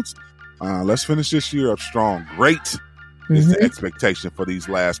queens. Let's finish this year up strong. Great is the expectation for these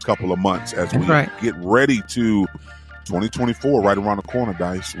last couple of months as we get ready to 2024 right around the corner,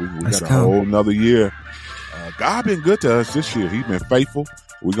 Dice. We got a whole nother year. God been good to us this year. He's been faithful.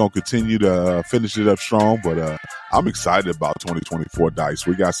 We're going to continue to finish it up strong, but I'm excited about 2024, Dice.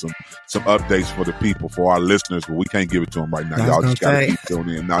 We got some updates for the people, for our listeners, but we can't give it to them right now. Y'all just got to keep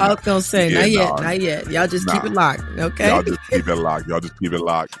tuning in. I was going to say, not yet. Y'all just keep it locked, okay? Y'all just keep it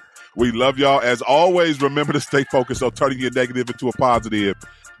locked. We love y'all. As always, remember to stay focused on turning your negative into a positive.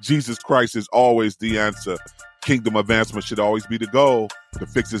 Jesus Christ is always the answer. Kingdom advancement should always be the goal. The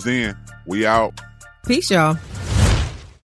fix is in. We out. Peace, y'all.